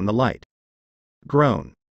attention on the light.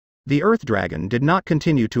 Groan. The Earth Dragon did not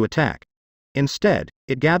continue to attack. Instead,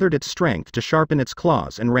 it gathered its strength to sharpen its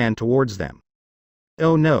claws and ran towards them.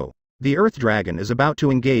 Oh no, the Earth Dragon is about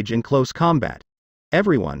to engage in close combat.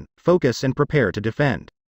 Everyone, focus and prepare to defend.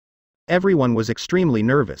 Everyone was extremely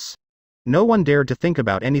nervous. No one dared to think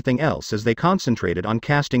about anything else as they concentrated on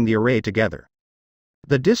casting the array together.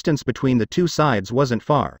 The distance between the two sides wasn't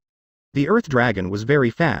far. The Earth Dragon was very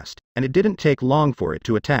fast, and it didn't take long for it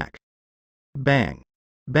to attack. Bang!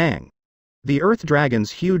 Bang! The Earth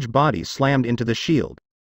Dragon's huge body slammed into the shield.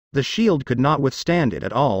 The shield could not withstand it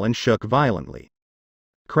at all and shook violently.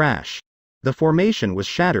 Crash! The formation was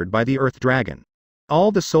shattered by the Earth Dragon.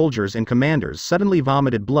 All the soldiers and commanders suddenly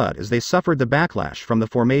vomited blood as they suffered the backlash from the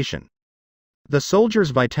formation. The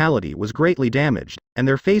soldiers' vitality was greatly damaged, and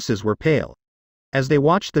their faces were pale. As they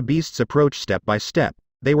watched the beasts approach step by step,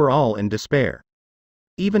 they were all in despair.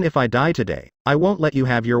 "Even if I die today, I won't let you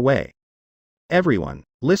have your way. Everyone,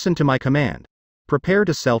 listen to my command. Prepare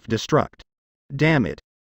to self-destruct. Damn it.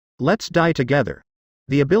 Let's die together."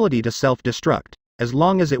 The ability to self-destruct, as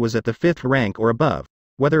long as it was at the 5th rank or above,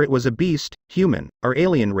 whether it was a beast, human, or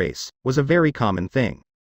alien race, was a very common thing.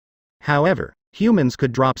 However, humans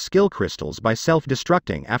could drop skill crystals by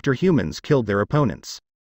self-destructing after humans killed their opponents.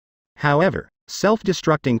 However,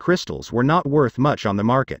 self-destructing crystals were not worth much on the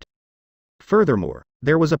market. Furthermore,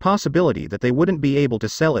 there was a possibility that they wouldn't be able to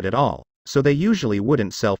sell it at all, so they usually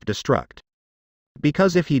wouldn't self-destruct.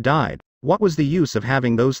 Because if he died, what was the use of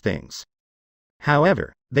having those things?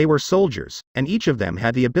 However, they were soldiers, and each of them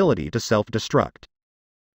had the ability to self-destruct.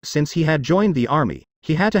 Since he had joined the army,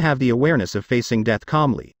 he had to have the awareness of facing death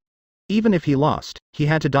calmly. Even if he lost, he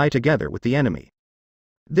had to die together with the enemy.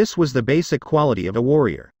 This was the basic quality of a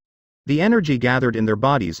warrior. The energy gathered in their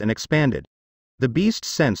bodies and expanded. The beasts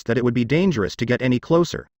sensed that it would be dangerous to get any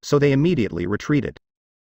closer, so they immediately retreated.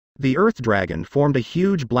 The Earth Dragon formed a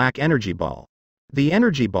huge black energy ball. The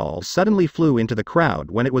energy ball suddenly flew into the crowd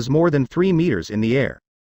when it was more than 3 meters in the air.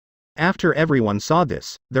 After everyone saw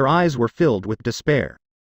this, their eyes were filled with despair.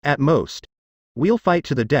 At most. "We'll fight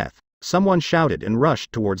to the death," someone shouted and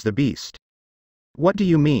rushed towards the beast. "What do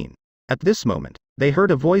you mean?" At this moment, they heard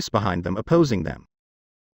a voice behind them opposing them.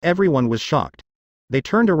 Everyone was shocked. They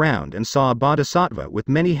turned around and saw a bodhisattva with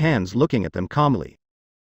many hands looking at them calmly.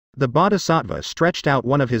 The bodhisattva stretched out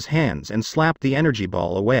one of his hands and slapped the energy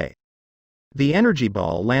ball away. The energy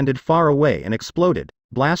ball landed far away and exploded,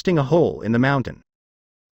 blasting a hole in the mountain.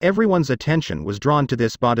 Everyone's attention was drawn to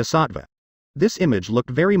this bodhisattva. This image looked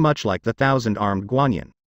very much like the 1,000-armed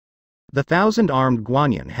Guanyin. The 1,000-armed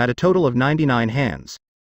Guanyin had a total of 99 hands.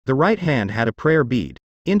 The right hand had a prayer bead,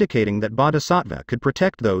 indicating that Bodhisattva could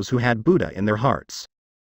protect those who had Buddha in their hearts.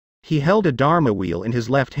 He held a Dharma wheel in his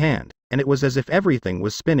left hand, and it was as if everything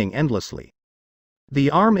was spinning endlessly.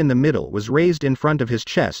 The arm in the middle was raised in front of his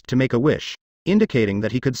chest to make a wish, indicating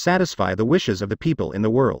that he could satisfy the wishes of the people in the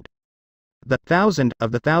world. The 1,000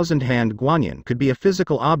 of the 1,000-hand Guanyin could be a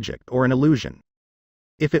physical object or an illusion.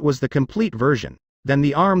 If it was the complete version, then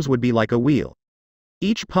the arms would be like a wheel.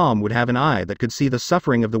 Each palm would have an eye that could see the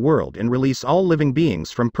suffering of the world and release all living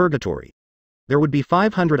beings from purgatory. There would be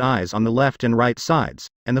 500 eyes on the left and right sides,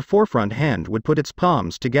 and the forefront hand would put its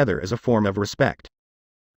palms together as a form of respect.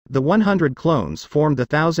 The 100 clones formed the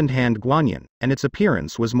 1,000-hand Guanyin, and its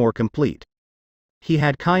appearance was more complete. He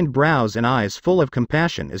had kind brows and eyes full of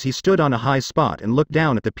compassion as he stood on a high spot and looked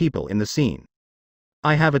down at the people in the scene.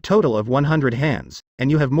 I have a total of 100 hands,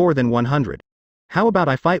 and you have more than 100. How about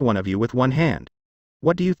I fight one of you with one hand?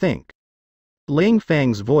 What do you think? Ling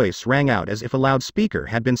Feng's voice rang out as if a loudspeaker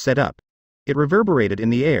had been set up. It reverberated in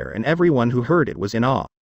the air and everyone who heard it was in awe.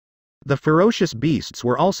 The ferocious beasts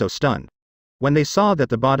were also stunned. When they saw that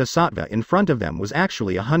the Bodhisattva in front of them was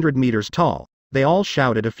actually 100 meters tall, they all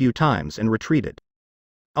shouted a few times and retreated.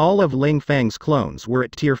 All of Ling Feng's clones were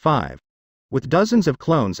at tier 5. With dozens of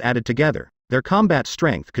clones added together, their combat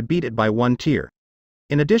strength could beat it by one tier.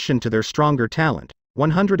 In addition to their stronger talent,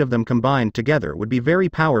 100 of them combined together would be very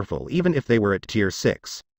powerful even if they were at tier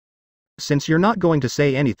 6. Since you're not going to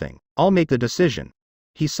say anything, I'll make the decision.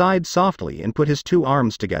 He sighed softly and put his two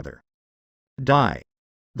arms together. Die.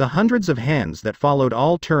 The hundreds of hands that followed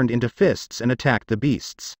all turned into fists and attacked the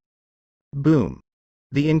beasts. Boom.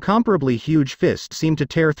 The incomparably huge fist seemed to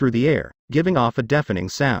tear through the air, giving off a deafening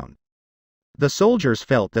sound. The soldiers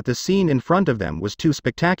felt that the scene in front of them was too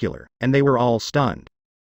spectacular, and they were all stunned.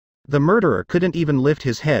 The murderer couldn't even lift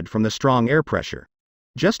his head from the strong air pressure.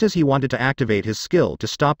 Just as he wanted to activate his skill to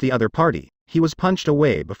stop the other party, he was punched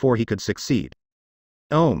away before he could succeed.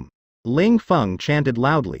 Om. Ling Feng chanted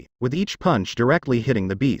loudly, with each punch directly hitting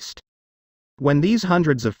the beast. When these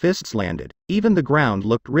hundreds of fists landed, even the ground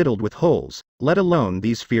looked riddled with holes, let alone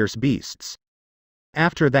these fierce beasts.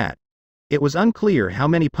 After that, it was unclear how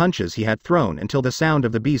many punches he had thrown until the sound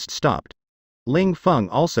of the beast stopped. Ling Feng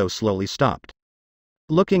also slowly stopped.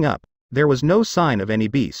 Looking up, there was no sign of any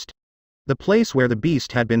beast. The place where the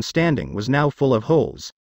beast had been standing was now full of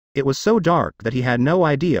holes. It was so dark that he had no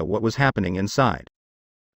idea what was happening inside.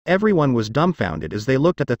 Everyone was dumbfounded as they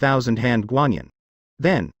looked at the 1,000-hand Guanyin.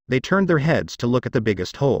 Then, they turned their heads to look at the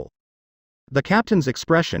biggest hole. The captain's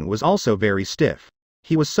expression was also very stiff.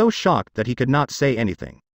 He was so shocked that he could not say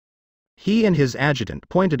anything. He and his adjutant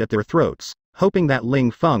pointed at their throats, hoping that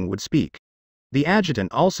Ling Feng would speak. The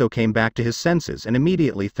adjutant also came back to his senses and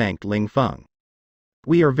immediately thanked Ling Feng.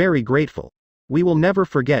 We are very grateful. We will never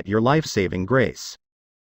forget your life-saving grace.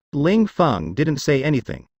 Ling Feng didn't say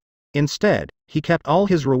anything. Instead, he kept all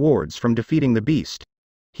his rewards from defeating the beast.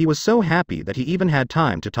 He was so happy that he even had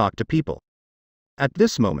time to talk to people. At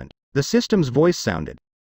this moment, the system's voice sounded.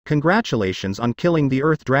 Congratulations on killing the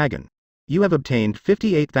Earth Dragon. You have obtained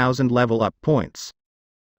 58,000 level-up points.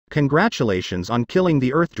 Congratulations on killing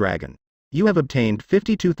the Earth Dragon. You have obtained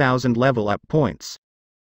 52,000 level-up points.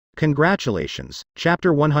 Congratulations,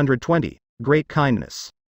 Chapter 120, Great Kindness.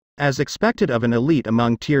 As expected of an elite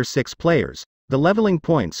among Tier 6 players, the leveling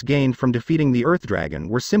points gained from defeating the Earth Dragon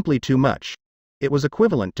were simply too much. It was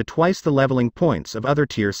equivalent to twice the leveling points of other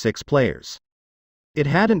Tier 6 players. It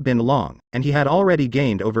hadn't been long, and he had already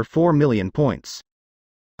gained over 4 million points.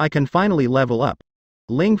 I can finally level up.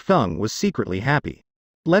 Ling Feng was secretly happy.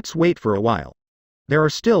 Let's wait for a while. There are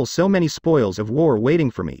still so many spoils of war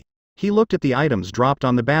waiting for me. He looked at the items dropped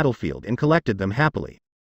on the battlefield and collected them happily.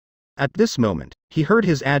 At this moment, he heard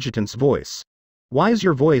his adjutant's voice. Why is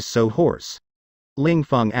your voice so hoarse? Ling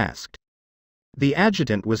Feng asked. The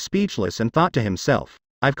adjutant was speechless and thought to himself,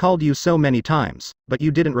 I've called you so many times, but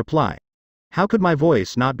you didn't reply. How could my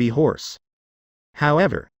voice not be hoarse?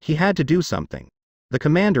 However, he had to do something. The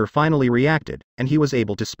commander finally reacted, and he was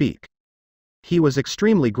able to speak. He was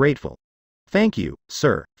extremely grateful. Thank you,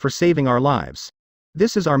 sir, for saving our lives.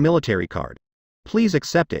 This is our military card. Please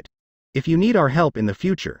accept it. If you need our help in the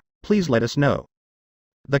future, please let us know.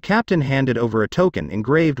 The captain handed over a token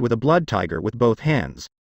engraved with a blood tiger with both hands.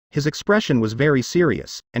 His expression was very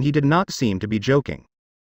serious, and he did not seem to be joking.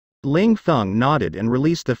 Ling Feng nodded and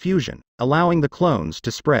released the fusion, allowing the clones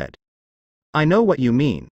to spread. I know what you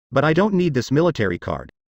mean, but I don't need this military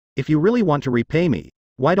card. If you really want to repay me,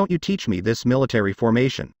 why don't you teach me this military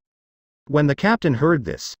formation? When the captain heard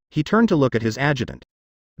this, he turned to look at his adjutant.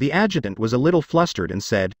 The adjutant was a little flustered and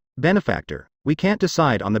said, "Benefactor, we can't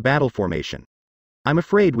decide on the battle formation. I'm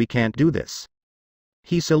afraid we can't do this."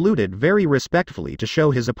 He saluted very respectfully to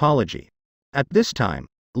show his apology. At this time,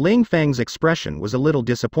 Ling Feng's expression was a little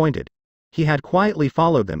disappointed. He had quietly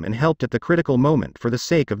followed them and helped at the critical moment for the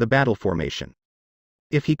sake of the battle formation.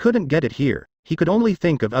 If he couldn't get it here, he could only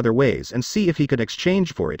think of other ways and see if he could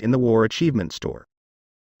exchange for it in the War Achievement Store.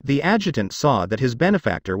 The adjutant saw that his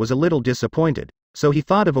benefactor was a little disappointed, so he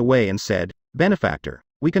thought of a way and said, "Benefactor,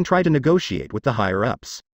 we can try to negotiate with the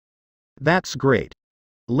higher-ups." "That's great."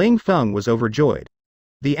 Ling Feng was overjoyed.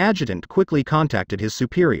 The adjutant quickly contacted his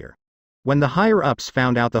superior. When the higher-ups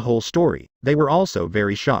found out the whole story, they were also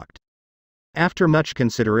very shocked. After much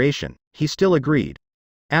consideration, he still agreed.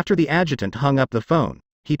 After the adjutant hung up the phone,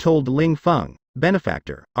 he told Ling Feng,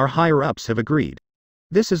 "Benefactor, our higher-ups have agreed.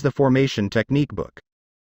 This is the formation technique book."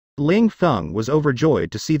 Ling Feng was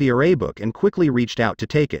overjoyed to see the array book and quickly reached out to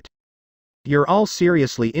take it. "You're all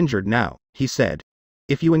seriously injured now," he said.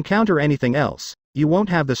 "If you encounter anything else, you won't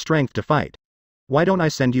have the strength to fight. Why don't I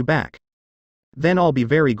send you back? Then I'll be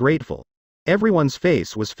very grateful." Everyone's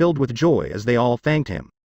face was filled with joy as they all thanked him.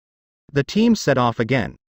 The team set off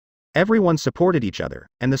again. Everyone supported each other,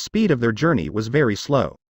 and the speed of their journey was very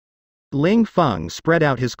slow. Ling Feng spread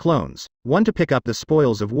out his clones, one to pick up the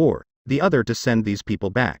spoils of war, the other to send these people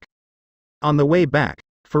back. On the way back,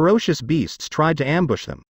 ferocious beasts tried to ambush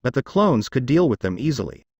them, but the clones could deal with them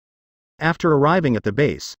easily. After arriving at the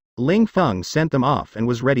base, Ling Feng sent them off and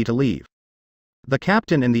was ready to leave. The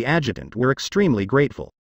captain and the adjutant were extremely grateful.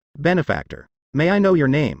 "Benefactor, may I know your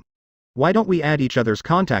name? Why don't we add each other's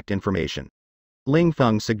contact information?" Ling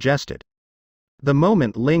Feng suggested. The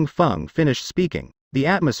moment Ling Feng finished speaking, the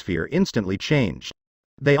atmosphere instantly changed.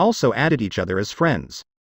 They also added each other as friends.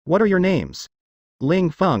 "What are your names?" Ling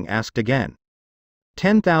Feng asked again.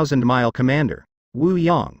 10,000-mile commander, Wu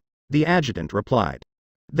Yang, the adjutant replied.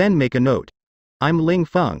 "Then make a note. I'm Ling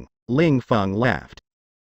Feng." Ling Feng laughed.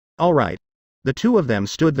 "All right." The two of them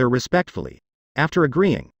stood there respectfully. After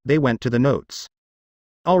agreeing, they went to the notes.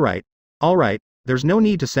 All right, there's no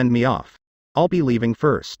need to send me off. I'll be leaving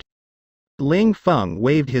first." Ling Feng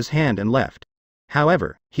waved his hand and left.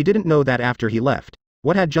 However, he didn't know that after he left,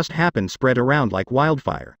 what had just happened spread around like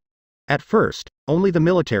wildfire. At first, only the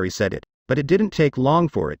military said it, but it didn't take long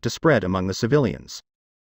for it to spread among the civilians.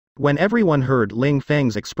 When everyone heard Ling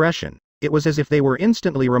Feng's expression, it was as if they were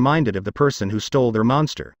instantly reminded of the person who stole their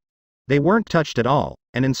monster. They weren't touched at all,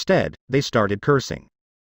 and instead, they started cursing.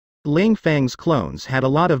 Ling Feng's clones had a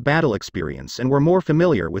lot of battle experience and were more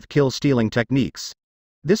familiar with kill-stealing techniques.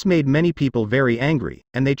 This made many people very angry,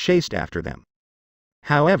 and they chased after them.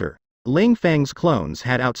 However, Ling Feng's clones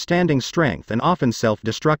had outstanding strength and often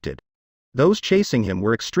self-destructed. Those chasing him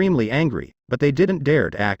were extremely angry, but they didn't dare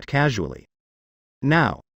to act casually.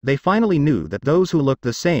 Now, they finally knew that those who looked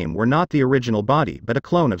the same were not the original body but a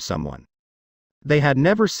clone of someone. They had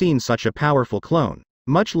never seen such a powerful clone,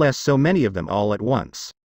 much less so many of them all at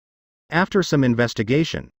once. After some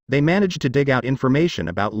investigation, they managed to dig out information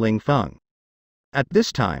about Ling Feng. At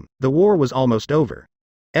this time, the war was almost over.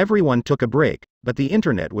 Everyone took a break, but the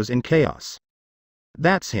internet was in chaos.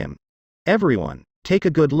 "That's him. Everyone, take a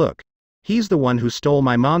good look. He's the one who stole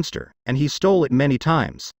my monster, and he stole it many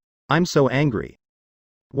times. I'm so angry.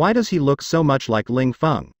 Why does he look so much like Ling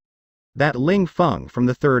Feng? That Ling Feng from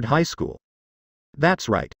the 3rd high school. That's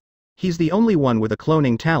right. He's the only one with a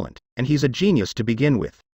cloning talent, and he's a genius to begin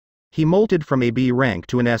with. He molted from a B rank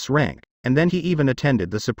to an S rank, and then he even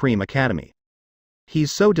attended the Supreme Academy.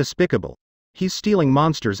 He's so despicable. He's stealing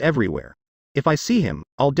monsters everywhere. If I see him,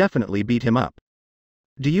 I'll definitely beat him up."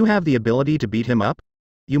 "Do you have the ability to beat him up?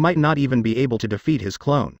 You might not even be able to defeat his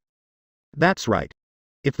clone." "That's right.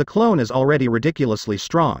 If the clone is already ridiculously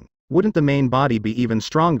strong, wouldn't the main body be even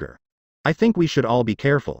stronger? I think we should all be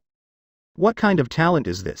careful. What kind of talent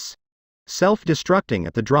is this? Self-destructing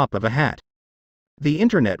at the drop of a hat." The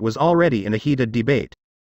internet was already in a heated debate.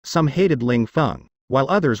 Some hated Ling Feng, while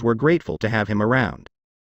others were grateful to have him around.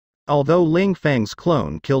 Although Ling Feng's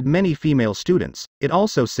clone killed many female students, it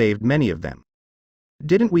also saved many of them.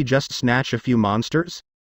 "Didn't we just snatch a few monsters?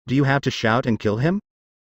 Do you have to shout and kill him?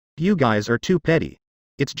 You guys are too petty.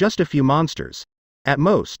 It's just a few monsters. At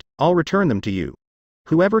most, I'll return them to you.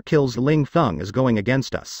 Whoever kills Ling Feng is going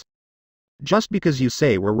against us. Just because you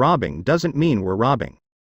say we're robbing doesn't mean we're robbing.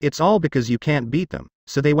 It's all because you can't beat them,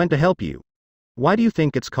 so they went to help you. Why do you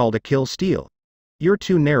think it's called a kill-steal? You're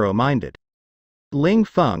too narrow-minded. Ling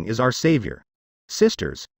Feng is our savior.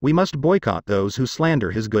 Sisters, we must boycott those who slander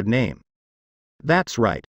his good name." "That's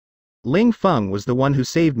right. Ling Feng was the one who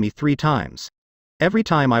saved me 3 times. Every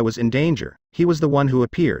time I was in danger, he was the one who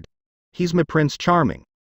appeared. He's my Prince Charming.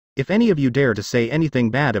 If any of you dare to say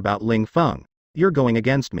anything bad about Ling Feng, you're going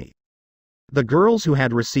against me. The girls who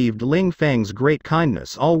had received Ling Feng's great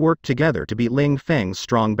kindness all worked together to beat Ling Feng's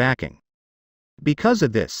strong backing. Because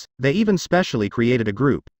of this, they even specially created a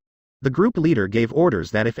group. The group leader gave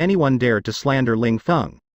orders that if anyone dared to slander Ling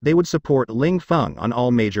Feng, they would support Ling Feng on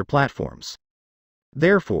all major platforms.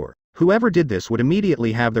 Therefore, whoever did this would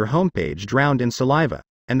immediately have their homepage drowned in saliva,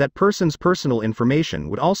 and that person's personal information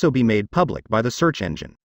would also be made public by the search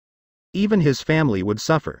engine. Even his family would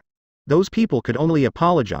suffer. Those people could only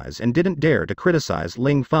apologize and didn't dare to criticize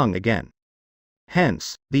Ling Feng again.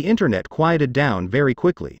 Hence, the internet quieted down very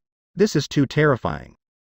quickly. This is too terrifying.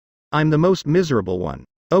 I'm the most miserable one.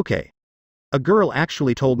 Okay. A girl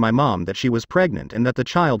actually told my mom that she was pregnant and that the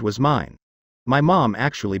child was mine. My mom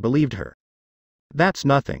actually believed her. That's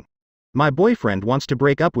nothing. My boyfriend wants to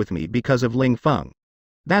break up with me because of Ling Feng.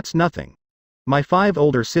 That's nothing. My 5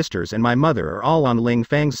 older sisters and my mother are all on Ling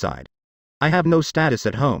Feng's side. I have no status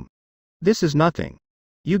at home. This is nothing.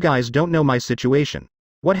 You guys don't know my situation.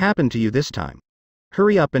 What happened to you this time?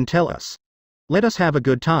 Hurry up and tell us. Let us have a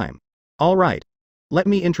good time. All right. Let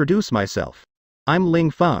me introduce myself. I'm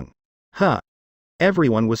Ling Feng. Huh.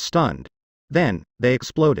 Everyone was stunned. Then, they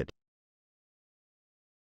exploded.